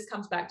 I think this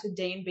comes back to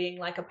Dean being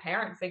like a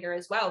parent figure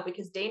as well,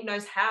 because Dean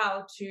knows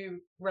how to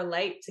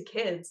relate to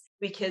kids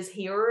because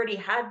he already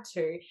had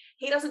to.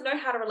 He doesn't know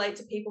how to relate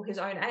to people his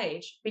own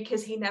age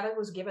because he never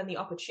was given the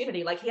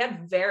opportunity. Like he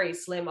had very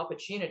slim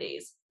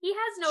opportunities. He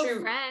has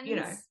no friends. You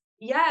know,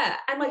 yeah,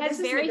 and like he has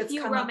this is very that's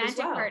few come romantic up as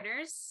well.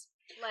 partners.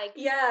 Like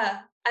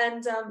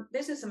and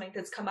this is something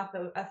that's come up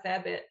a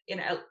fair bit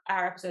in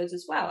our episodes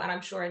as well, and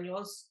I'm sure in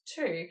yours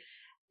too,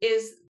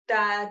 is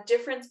the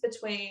difference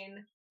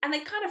between, and they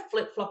kind of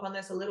flip-flop on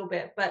this a little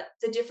bit, but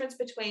the difference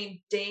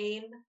between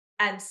Dean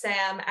and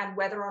Sam and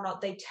whether or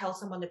not they tell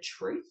someone the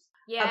truth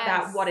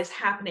about what is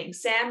happening.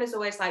 Sam is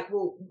always like,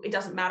 well, it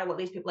doesn't matter what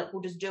these people like,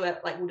 we'll just do it,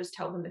 like we'll just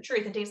tell them the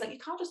truth. And Dean's like, you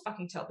can't just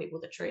fucking tell people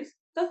the truth,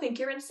 they'll think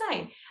you're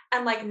insane.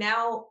 And like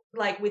now,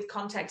 like with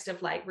context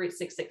of like Route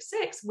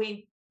 666,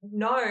 we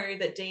know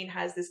that Dean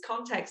has this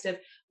context of,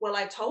 well,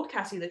 I told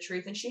Cassie the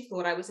truth and she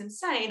thought I was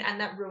insane,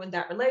 and that ruined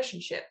that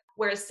relationship.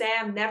 Whereas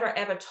Sam never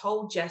ever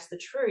told Jess the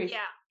truth,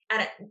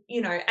 and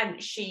it,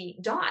 and she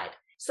died.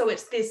 So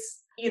it's this,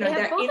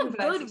 they're both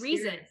good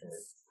reasons.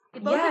 They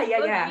both have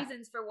good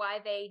reasons for why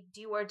they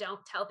do or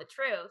don't tell the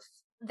truth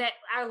that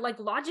are like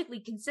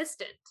logically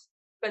consistent,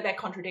 but they're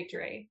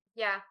contradictory.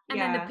 And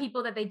then the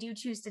people that they do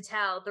choose to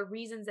tell, the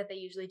reasons that they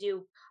usually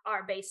do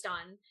are based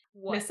on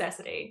what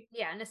necessity.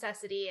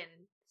 Necessity, and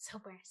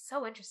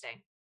so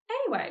interesting.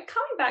 Anyway,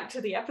 coming back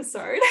to the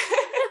episode.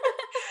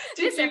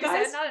 This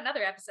episode, not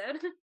another episode.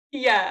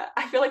 Yeah,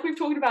 I feel like we've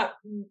talked about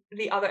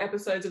the other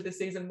episodes of this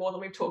season more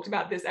than we've talked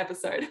about this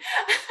episode.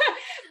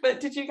 But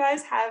did you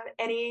guys have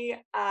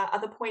any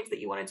other points that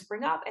you wanted to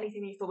bring up?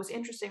 Anything you thought was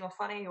interesting or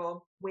funny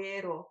or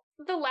weird or...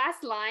 The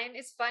last line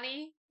is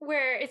funny,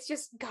 where it's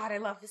just, God, I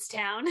love this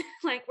town.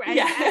 Like,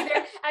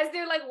 as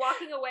they're like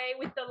walking away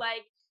with the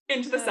like...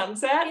 Into the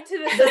sunset? Into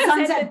the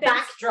sunset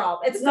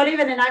backdrop. It's not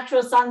even an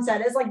actual sunset.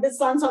 It's like the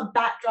sunset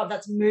backdrop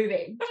that's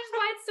moving. Which is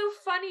why it's so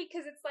funny,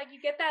 because it's like you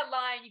get that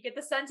line, you get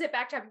the sunset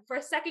backdrop. For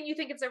a second, you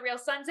think it's a real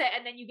sunset,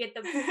 and then you get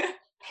the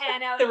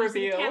pan out, the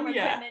reveal, the camera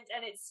equipment,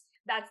 and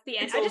that's the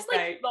end. I just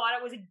fake. thought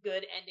it was a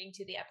good ending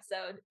to the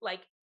episode,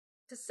 like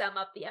to sum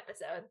up the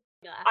episode.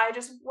 Yeah. I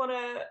just want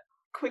to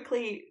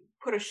quickly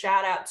put a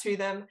shout out to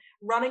them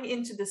running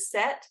into the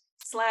set,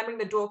 slamming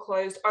the door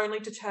closed, only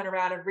to turn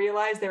around and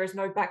realize there is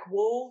no back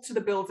wall to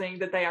the building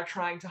that they are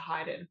trying to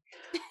hide in.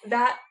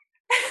 That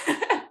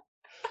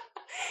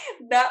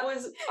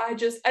was,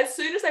 as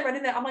soon as they ran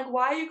in there, I'm like,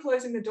 why are you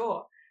closing the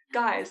door?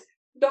 Guys,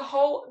 the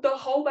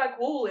whole back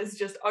wall is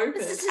just open.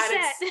 This is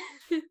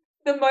it's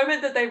the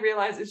moment that they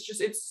realize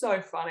it's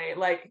so funny.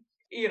 Like,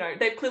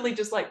 they've clearly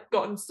just like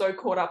gotten so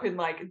caught up in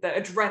like the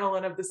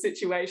adrenaline of the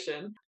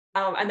situation.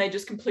 And they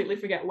just completely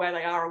forget where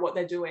they are or what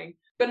they're doing.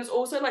 But it's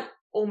also like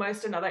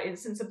almost another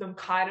instance of them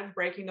kind of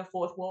breaking the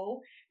fourth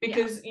wall,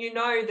 because you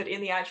know that in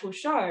the actual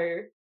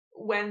show,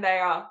 when they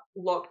are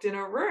locked in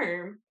a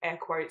room, air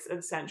quotes,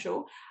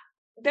 essential,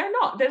 they're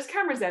not. There's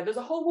cameras there. There's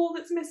a whole wall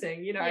that's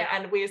missing,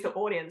 and we as the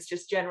audience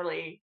just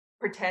generally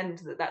pretend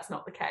that that's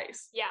not the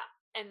case. Yeah.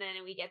 And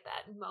then we get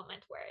that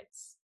moment where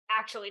it's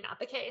actually not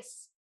the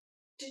case.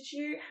 Did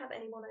you have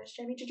any more notes,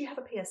 Jamie? Did you have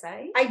a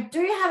PSA? I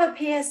do have a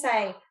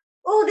PSA.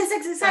 Oh, this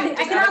is exciting.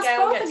 I can ask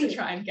both of you.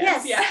 Try and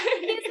guess. Yes.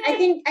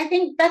 Yeah. I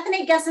think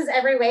Bethany guesses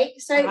every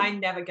week. So I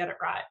never get it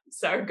right.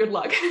 So good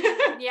luck.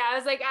 Yeah, I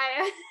was like,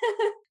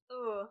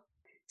 Ooh.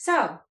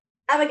 So,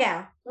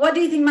 Abigail, what do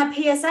you think my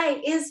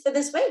PSA is for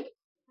this week?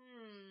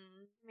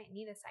 Might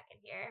need a second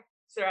here.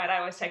 It's all right. I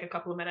always take a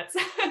couple of minutes.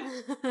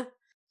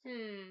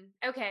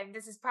 Okay,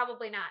 this is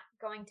probably not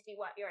going to be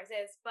what yours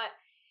is, but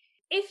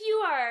if you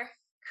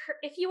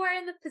are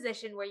in the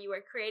position where you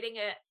are creating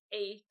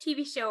a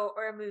TV show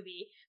or a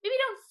movie, maybe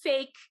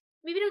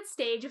don't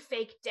stage a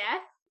fake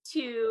death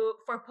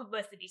for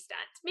publicity stunt.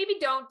 Maybe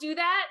don't do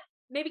that.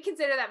 Maybe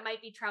consider that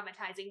might be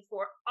traumatizing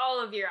for all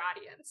of your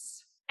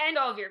audience and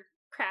all of your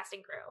cast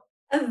and crew.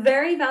 A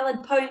very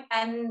valid point,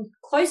 and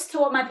close to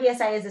what my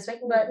PSA is this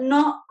week, but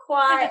not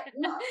quite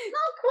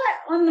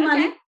on the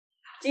money.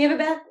 Do you have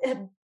a Beth?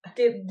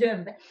 Do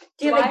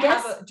you have a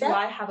guess? Do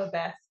I have a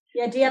Beth?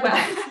 Yeah, do you have a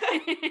Beth?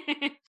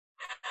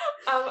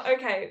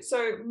 Okay,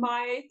 so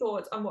my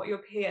thoughts on what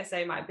your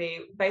PSA might be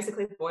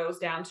basically boils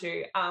down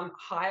to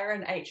hire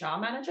an HR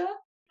manager,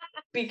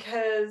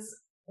 because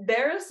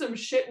there is some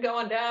shit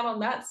going down on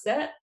that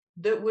set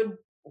that would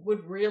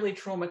really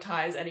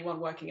traumatize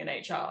anyone working in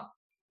HR.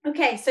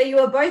 Okay, so you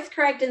are both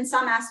correct in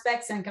some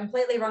aspects and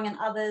completely wrong in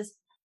others.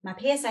 My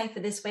PSA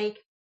for this week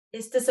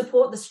is to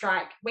support the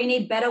strike. We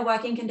need better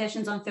working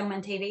conditions on film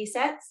and TV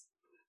sets,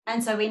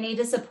 and so we need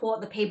to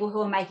support the people who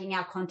are making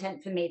our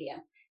content for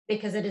media,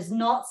 because it is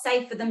not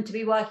safe for them to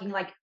be working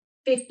like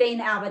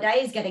 15-hour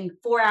days, getting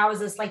 4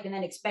 hours of sleep, and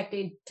then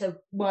expected to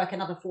work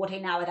another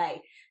 14-hour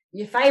day.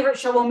 Your favorite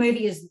show or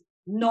movie is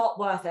not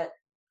worth it.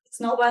 It's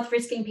not worth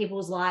risking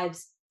people's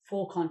lives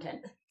for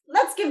content.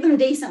 Let's give them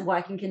decent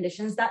working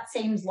conditions. That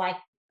seems like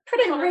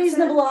pretty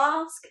reasonable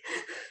ask.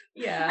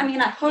 Yeah. I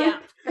mean, I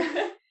hope.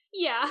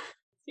 Yeah.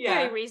 Yeah.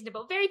 Very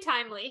reasonable. Very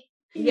timely.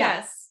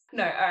 Yes.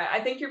 No, all right. I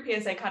think your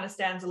PSA kind of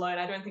stands alone.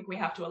 I don't think we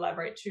have to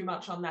elaborate too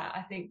much on that.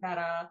 I think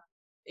that,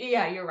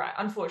 yeah, you're right.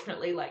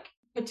 Unfortunately, like,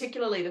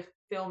 particularly the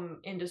film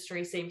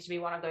industry seems to be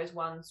one of those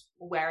ones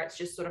where it's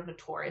just sort of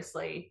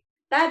notoriously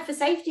bad for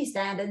safety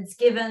standards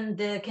given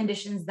the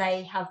conditions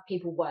they have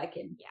people work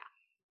in. Yeah.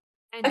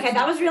 And okay,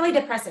 that was really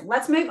depressing.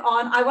 Let's move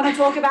on. I want to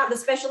talk about the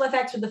special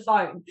effects with the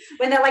phone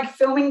when they're like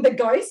filming the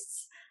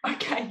ghosts.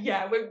 Okay,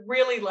 yeah, we're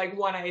really like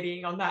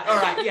 180ing on that. All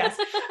right, yes.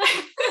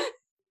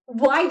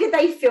 Why did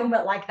they film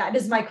it like that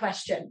is my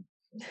question.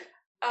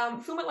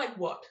 Film it like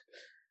what?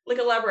 Like,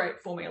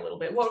 elaborate for me a little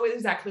bit. What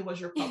exactly was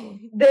your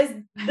problem? There's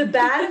the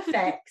bad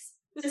effects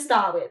to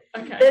start with.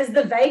 Okay. There's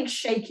the vague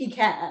shaky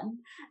cam.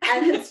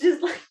 And it's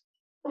just like,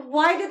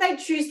 why did they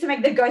choose to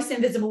make the ghost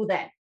invisible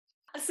then?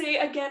 See,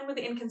 again, with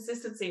the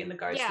inconsistency in the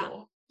ghost Yeah.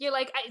 lore. You're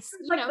like,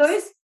 Like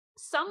those,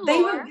 some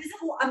they lore. were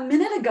visible a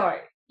minute ago.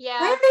 Yeah.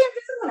 Why are they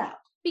invisible now?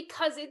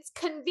 Because it's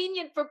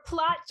convenient for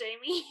plot,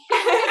 Jamie.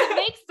 It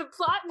makes the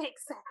plot make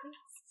sense.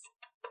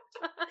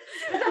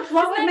 The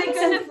plot would Isn't that make a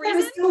sense good if they were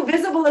reason? still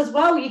visible as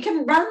well. You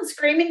can run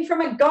screaming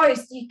from a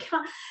ghost. You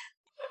can't.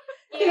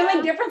 The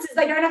only difference is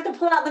they don't have to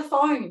pull out the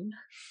phone.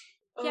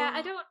 Yeah,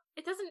 I don't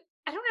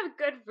have a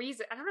good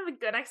reason. I don't have a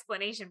good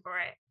explanation for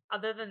it.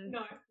 Other than,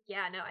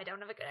 I don't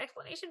have a good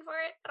explanation for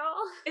it at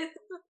all.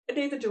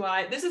 Neither do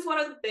I. This is one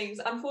of the things,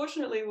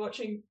 unfortunately,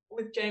 watching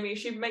with Jamie,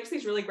 she makes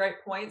these really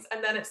great points,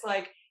 and then it's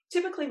like,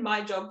 typically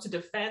my job to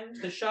defend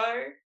the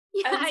show.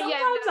 Yeah, and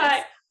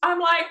sometimes I'm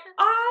like,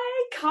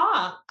 I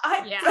can't.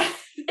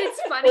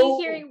 It's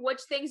funny hearing which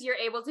things you're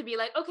able to be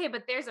like, okay,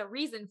 but there's a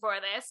reason for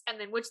this, and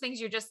then which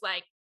things you're just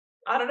like,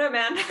 I don't know,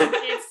 man.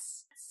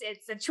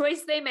 it's a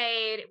choice they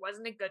made. It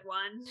wasn't a good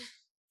one.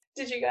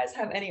 Did you guys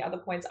have any other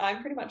points?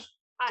 I'm pretty much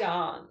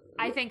done.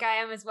 I think I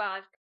am as well.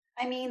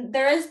 I mean,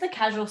 there is the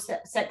casual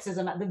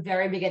sexism at the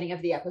very beginning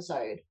of the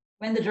episode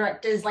when the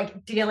director's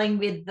like dealing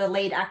with the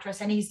lead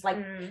actress and he's like,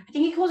 I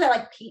think he calls it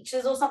like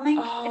peaches or something.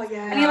 Oh,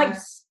 yeah. And he like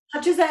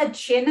touches her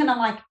chin and I'm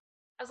like,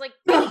 I was like,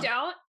 maybe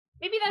don't.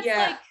 Maybe that's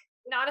like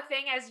not a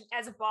thing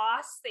as a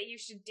boss that you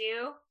should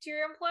do to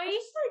your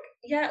employees.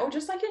 Or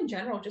just like in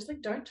general, just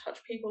like don't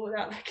touch people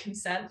without their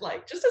consent,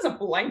 like just as a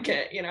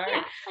blanket, you know?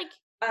 Yeah, like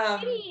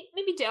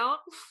maybe don't.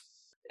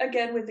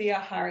 Again, with the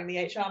hiring the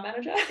HR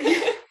manager.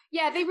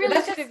 Yeah, they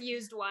really should have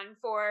used one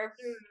for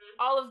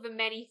all of the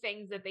many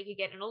things that they could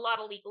get in a lot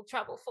of legal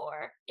trouble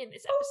for in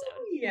this episode.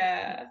 Oh,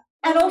 yeah.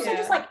 And also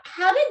just like,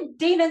 how did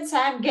Dean and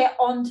Sam get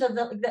onto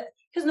the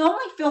because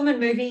normally film and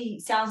movie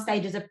sound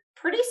stages are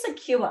pretty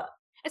secure.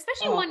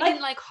 Especially one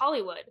in like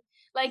Hollywood.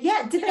 Like,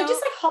 yeah, did they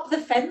just like hop the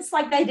fence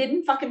like they did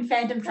in fucking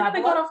Phantom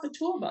Traveler? They got off the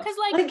tour bus. Because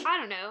like I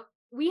don't know,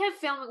 we have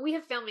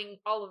filming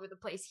all over the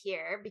place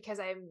here because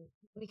I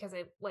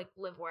like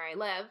live where I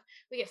live.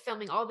 We get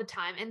filming all the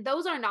time, and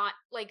those are not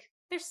like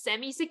they're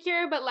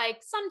semi-secure, but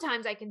like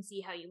sometimes I can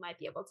see how you might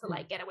be able to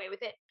like get away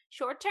with it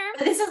short term.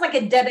 But this is like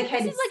a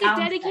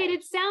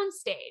dedicated. Sound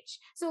stage.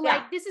 So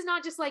like this is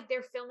not just like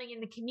they're filming in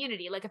the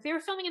community. Like if they were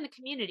filming in a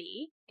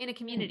community,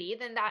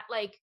 then that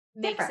like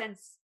makes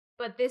sense.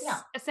 But this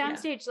a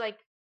soundstage like.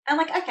 And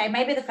like, okay,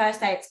 maybe the first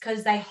day it's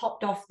because they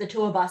hopped off the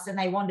tour bus and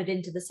they wandered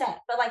into the set.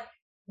 But like,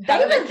 they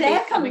were there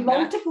for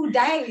multiple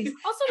days.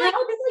 Also, like,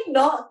 how did they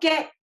not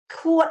get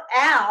caught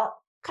out?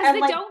 Because they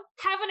don't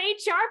have an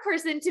HR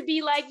person to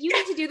be like, you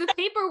need to do the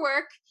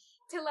paperwork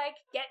to like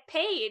get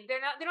paid. They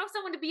don't have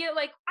someone to be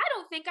like, I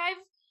don't think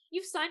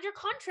you've signed your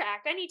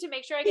contract. I need to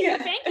make sure I get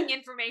the banking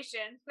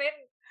information.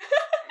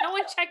 No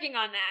one checking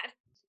on that.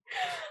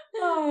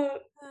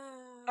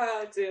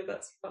 Oh dear,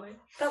 that's funny.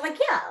 But like,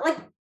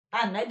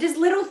 I don't know, just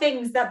little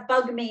things that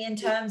bug me in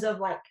terms of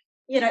like,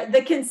 you know,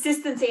 the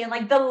consistency and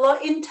like the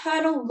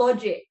internal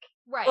logic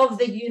of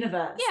the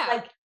universe. Yeah.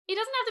 Like, it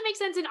doesn't have to make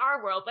sense in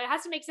our world, but it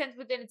has to make sense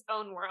within its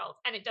own world,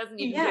 and it doesn't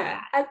even do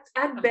that.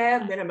 At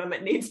bare minimum,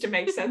 it needs to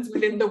make sense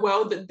within the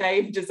world that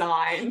they've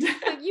designed.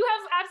 Like, you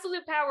have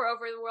absolute power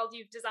over the world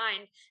you've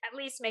designed. At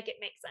least make it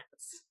make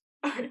sense.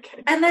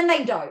 Okay. And then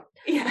they don't.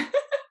 Yeah.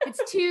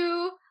 It's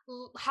too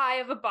high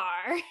of a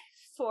bar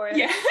for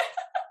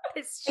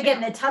this show. Again,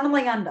 they're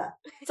tunneling under.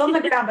 It's on the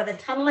ground, but they're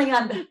tunneling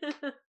under.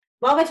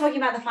 While we're talking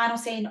about the final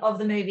scene of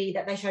the movie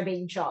that they show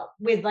being shot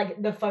with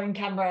like the phone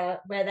camera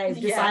where they've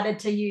decided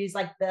to use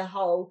like the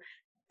whole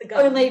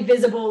only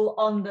visible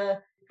on the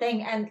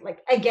thing, and like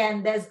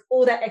again there's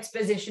all that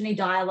exposition-y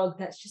dialogue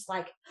that's just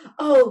like,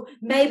 oh,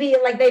 maybe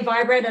like they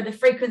vibrate at a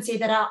frequency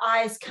that our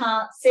eyes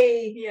can't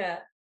see. Yeah.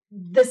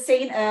 The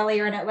scene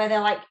earlier in it where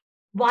they're like,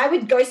 why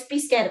would ghosts be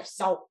scared of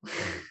salt?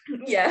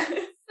 Yeah. So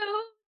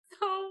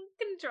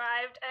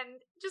contrived, and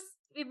just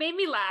it made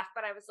me laugh,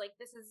 but I was like,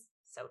 this is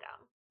so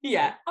dumb.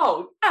 Yeah.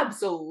 Oh,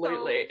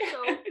 absolutely.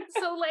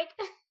 So like,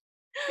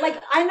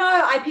 I know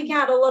I pick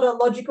out a lot of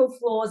logical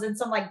flaws and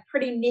some like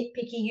pretty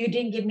nitpicky, you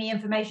didn't give me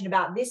information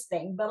about this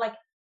thing, but like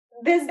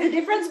there's the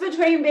difference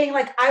between being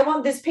like, I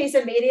want this piece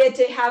of media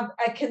to have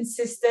a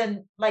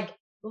consistent, like,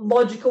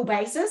 logical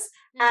basis,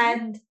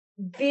 and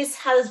this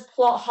has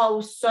plot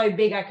holes so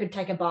big I could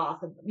take a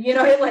bath in them. You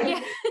know,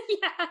 like,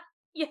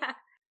 yeah.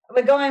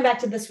 We're going back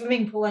to the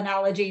swimming pool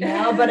analogy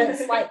now, but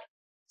it's like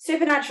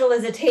Supernatural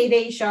is a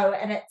TV show,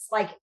 and it's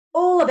like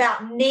all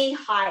about knee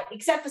height,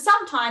 except for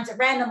sometimes it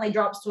randomly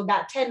drops to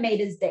about 10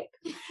 meters deep.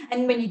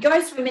 And when you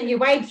go swimming, you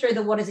wade through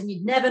the waters and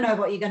you never know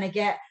what you're going to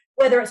get,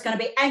 whether it's going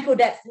to be ankle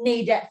depth,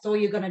 knee depth, or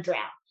you're going to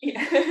drown.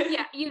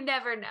 Yeah, you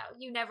never know.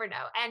 You never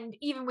know. And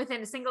even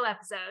within a single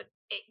episode,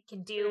 it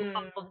can do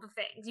all the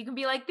things. You can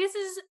be like, this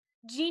is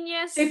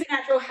genius.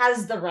 Supernatural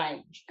has the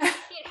range.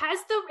 It has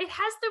the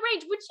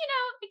range, which, you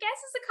know, I guess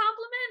is a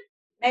compliment.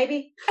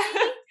 Maybe.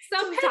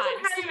 Sometimes. Depends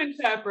on how you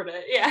interpret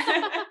it,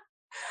 yeah.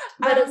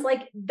 But it's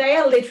like they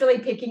are literally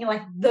picking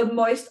like the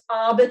most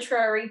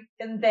arbitrary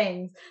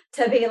things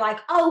to be like,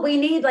 oh, we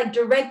need like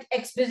direct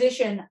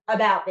exposition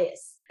about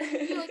this.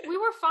 Like, we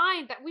were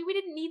fine. That we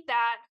didn't need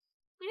that.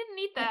 We didn't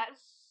need that.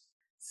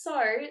 So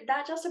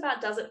that just about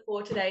does it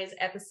for today's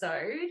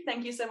episode.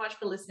 Thank you so much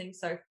for listening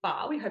so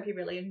far. We hope you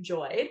really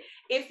enjoyed.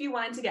 If you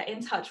wanted to get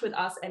in touch with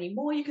us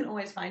anymore, you can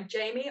always find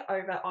Jamie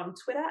over on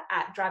Twitter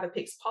at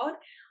DriverPixPod.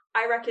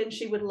 I reckon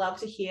she would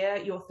love to hear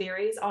your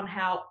theories on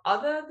how,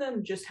 other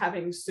than just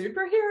having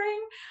super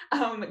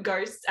hearing,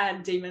 ghosts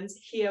and demons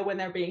hear when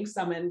they're being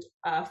summoned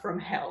from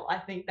hell. I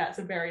think that's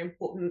a very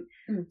important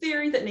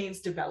theory that needs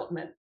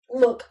development.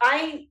 Look,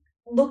 I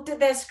looked at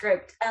their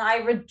script and I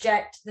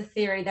reject the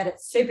theory that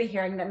it's super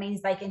hearing that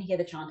means they can hear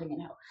the chanting in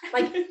hell.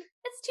 Like,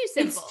 it's too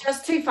simple. It's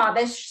just too far.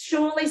 There's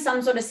surely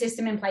some sort of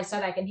system in place so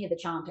they can hear the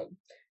chanting.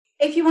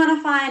 If you want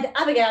to find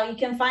Abigail, you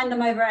can find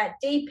them over at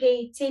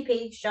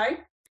DPTP Show.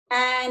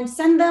 And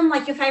send them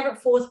like your favorite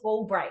fourth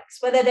wall breaks,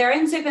 whether they're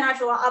in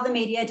Supernatural or other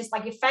media, just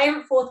like your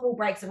favorite fourth wall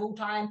breaks of all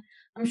time.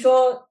 I'm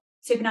sure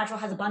Supernatural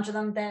has a bunch of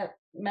them. They're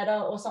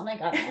meta or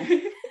something. I don't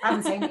know. I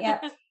haven't seen it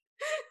yet.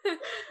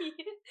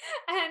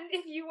 And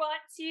if you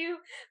want to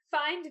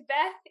find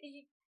Beth,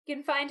 you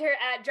can find her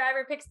at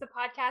Driver Picks the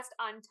Podcast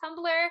on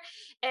Tumblr.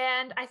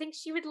 And I think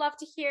she would love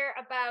to hear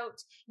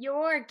about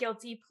your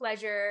guilty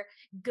pleasure,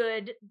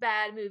 good,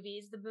 bad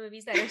movies, the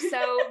movies that are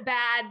so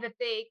bad that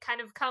they kind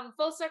of come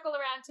full circle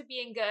around to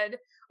being good,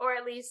 or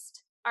at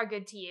least are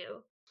good to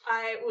you.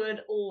 I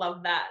would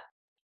love that.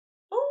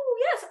 Oh,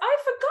 yes, I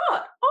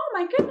forgot. Oh,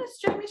 my goodness,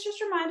 Jamie's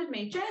just reminded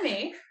me.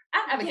 Jamie,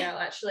 and Abigail,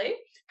 actually,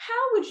 how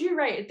would you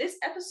rate this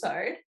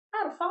episode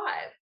out of 5?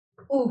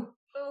 Ooh,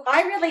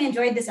 I really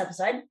enjoyed this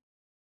episode.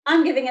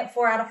 I'm giving it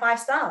 4 out of 5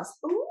 stars.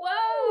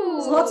 Whoa! It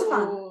was lots of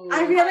fun.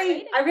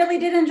 I really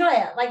did enjoy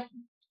it. Like,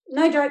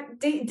 no joke,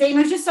 Dean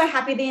was just so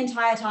happy the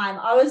entire time.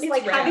 I was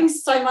having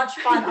so much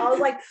fun. I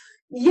was like,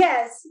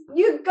 yes,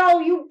 you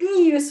go, you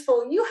be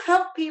useful, you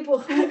help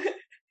people.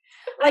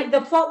 Like,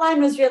 the plot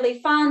line was really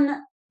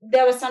fun.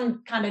 There was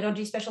some kind of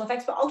dodgy special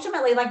effects, but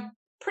ultimately, like,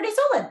 pretty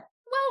solid.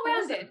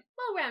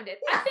 Well-rounded.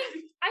 Yeah.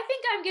 I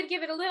think I'm gonna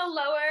give it a little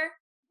lower,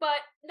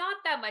 but not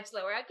that much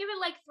lower. I'll give it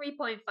like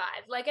 3.5.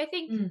 Like, I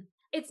think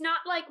it's not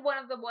like one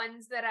of the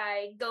ones that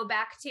I go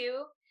back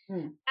to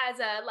as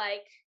a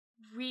like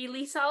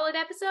really solid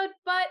episode,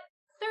 but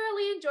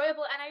thoroughly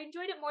enjoyable, and I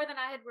enjoyed it more than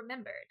I had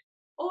remembered.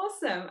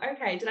 Awesome.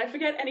 Okay, did I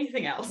forget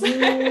anything else?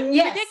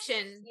 Yes.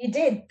 Prediction. You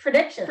did.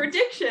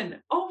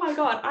 Prediction. Oh my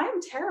god, I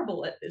am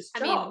terrible at this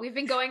job. I mean, we've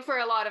been going for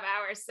a lot of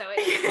hours, so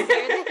it's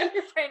clear that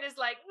your brain is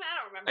like, I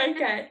don't remember.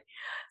 Okay.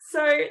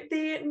 So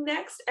the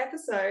next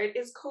episode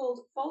is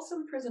called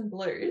Folsom Prison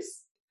Blues,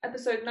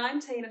 episode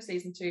 19 of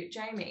season 2.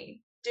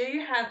 Jamie, do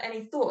you have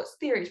any thoughts,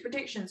 theories,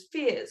 predictions,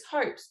 fears,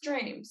 hopes,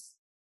 dreams?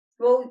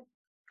 Well,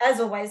 as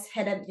always,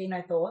 head empty,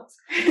 no thoughts.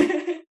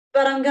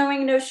 But I'm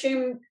going to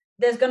assume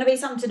there's going to be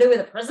something to do with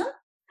a prison.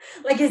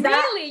 Like, is that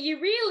really? You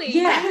really?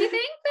 Yeah. You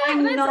think that?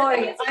 I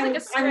know.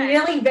 I'm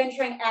really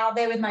venturing out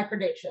there with my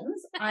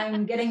predictions.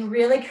 I'm getting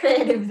really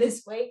creative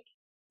this week.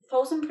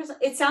 Folsom Prison.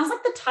 It sounds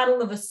like the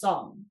title of a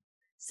song.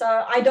 So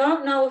I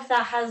don't know if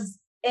that has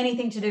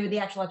anything to do with the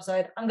actual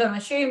episode. I'm going to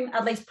assume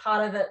at least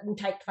part of it will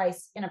take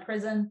place in a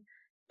prison.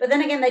 But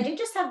then again, they did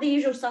just have The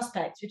Usual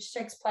Suspects, which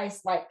takes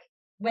place like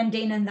when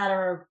Dean and that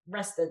are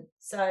arrested.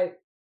 So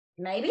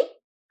maybe?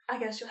 I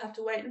guess you'll have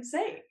to wait and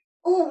see.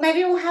 Oh, maybe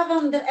we'll have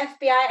the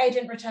FBI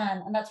agent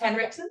return, and that's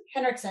Henriksen?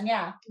 Henriksen,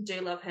 yeah. Do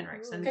love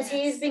Henriksen. Because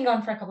he's been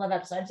gone for a couple of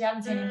episodes. You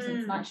haven't seen him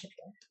since Night Shift.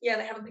 Yeah,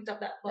 they haven't picked up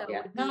that plot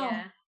yet. No.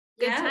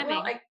 Good timing.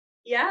 Well,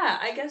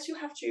 I guess you'll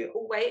have to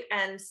wait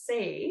and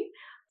see.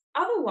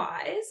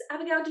 Otherwise,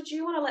 Abigail, did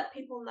you want to let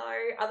people know,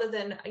 other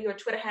than your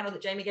Twitter handle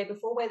that Jamie gave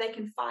before, where they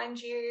can find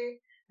you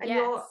and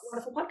your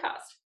wonderful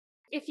podcast?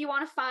 If you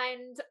want to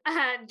find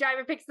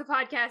Driver Picks the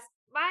Podcast,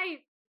 my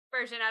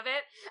version of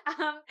it,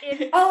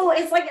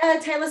 it's like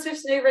Taylor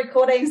Swift's new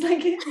recordings,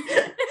 like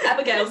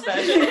Abigail's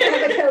version.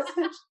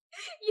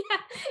 Yeah,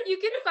 you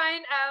can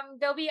find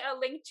there'll be a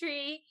link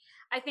tree,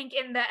 I think,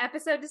 in the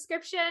episode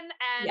description,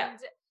 and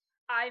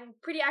I'm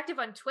pretty active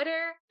on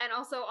Twitter and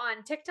also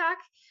on TikTok,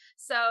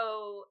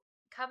 so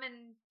come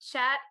and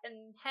chat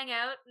and hang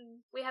out,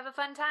 and we have a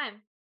fun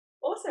time.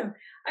 Awesome.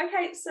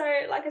 Okay, so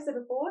like I said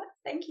before,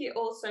 thank you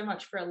all so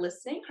much for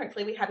listening.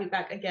 Hopefully we have you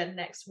back again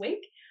next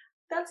week.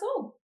 That's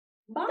all.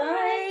 Bye.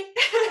 Bye.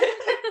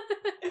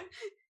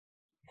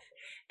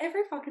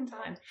 Every fucking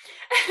time.